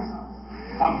sorry.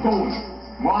 I'm going.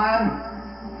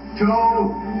 1, 2,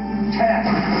 10.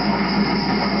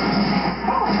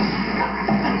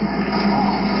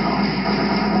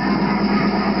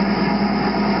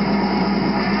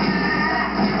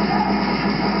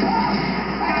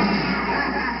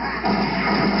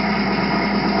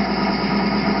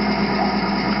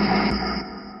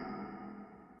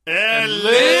 And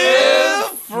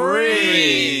live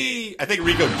free! I think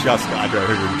Rico just got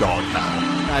her dog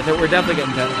howl. I think we're definitely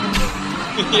getting better.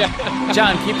 Yeah.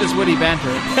 John, keep this witty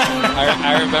banter.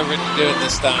 I remember to do it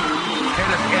this time.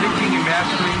 Head of editing and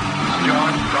mastering,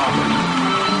 John Roberts.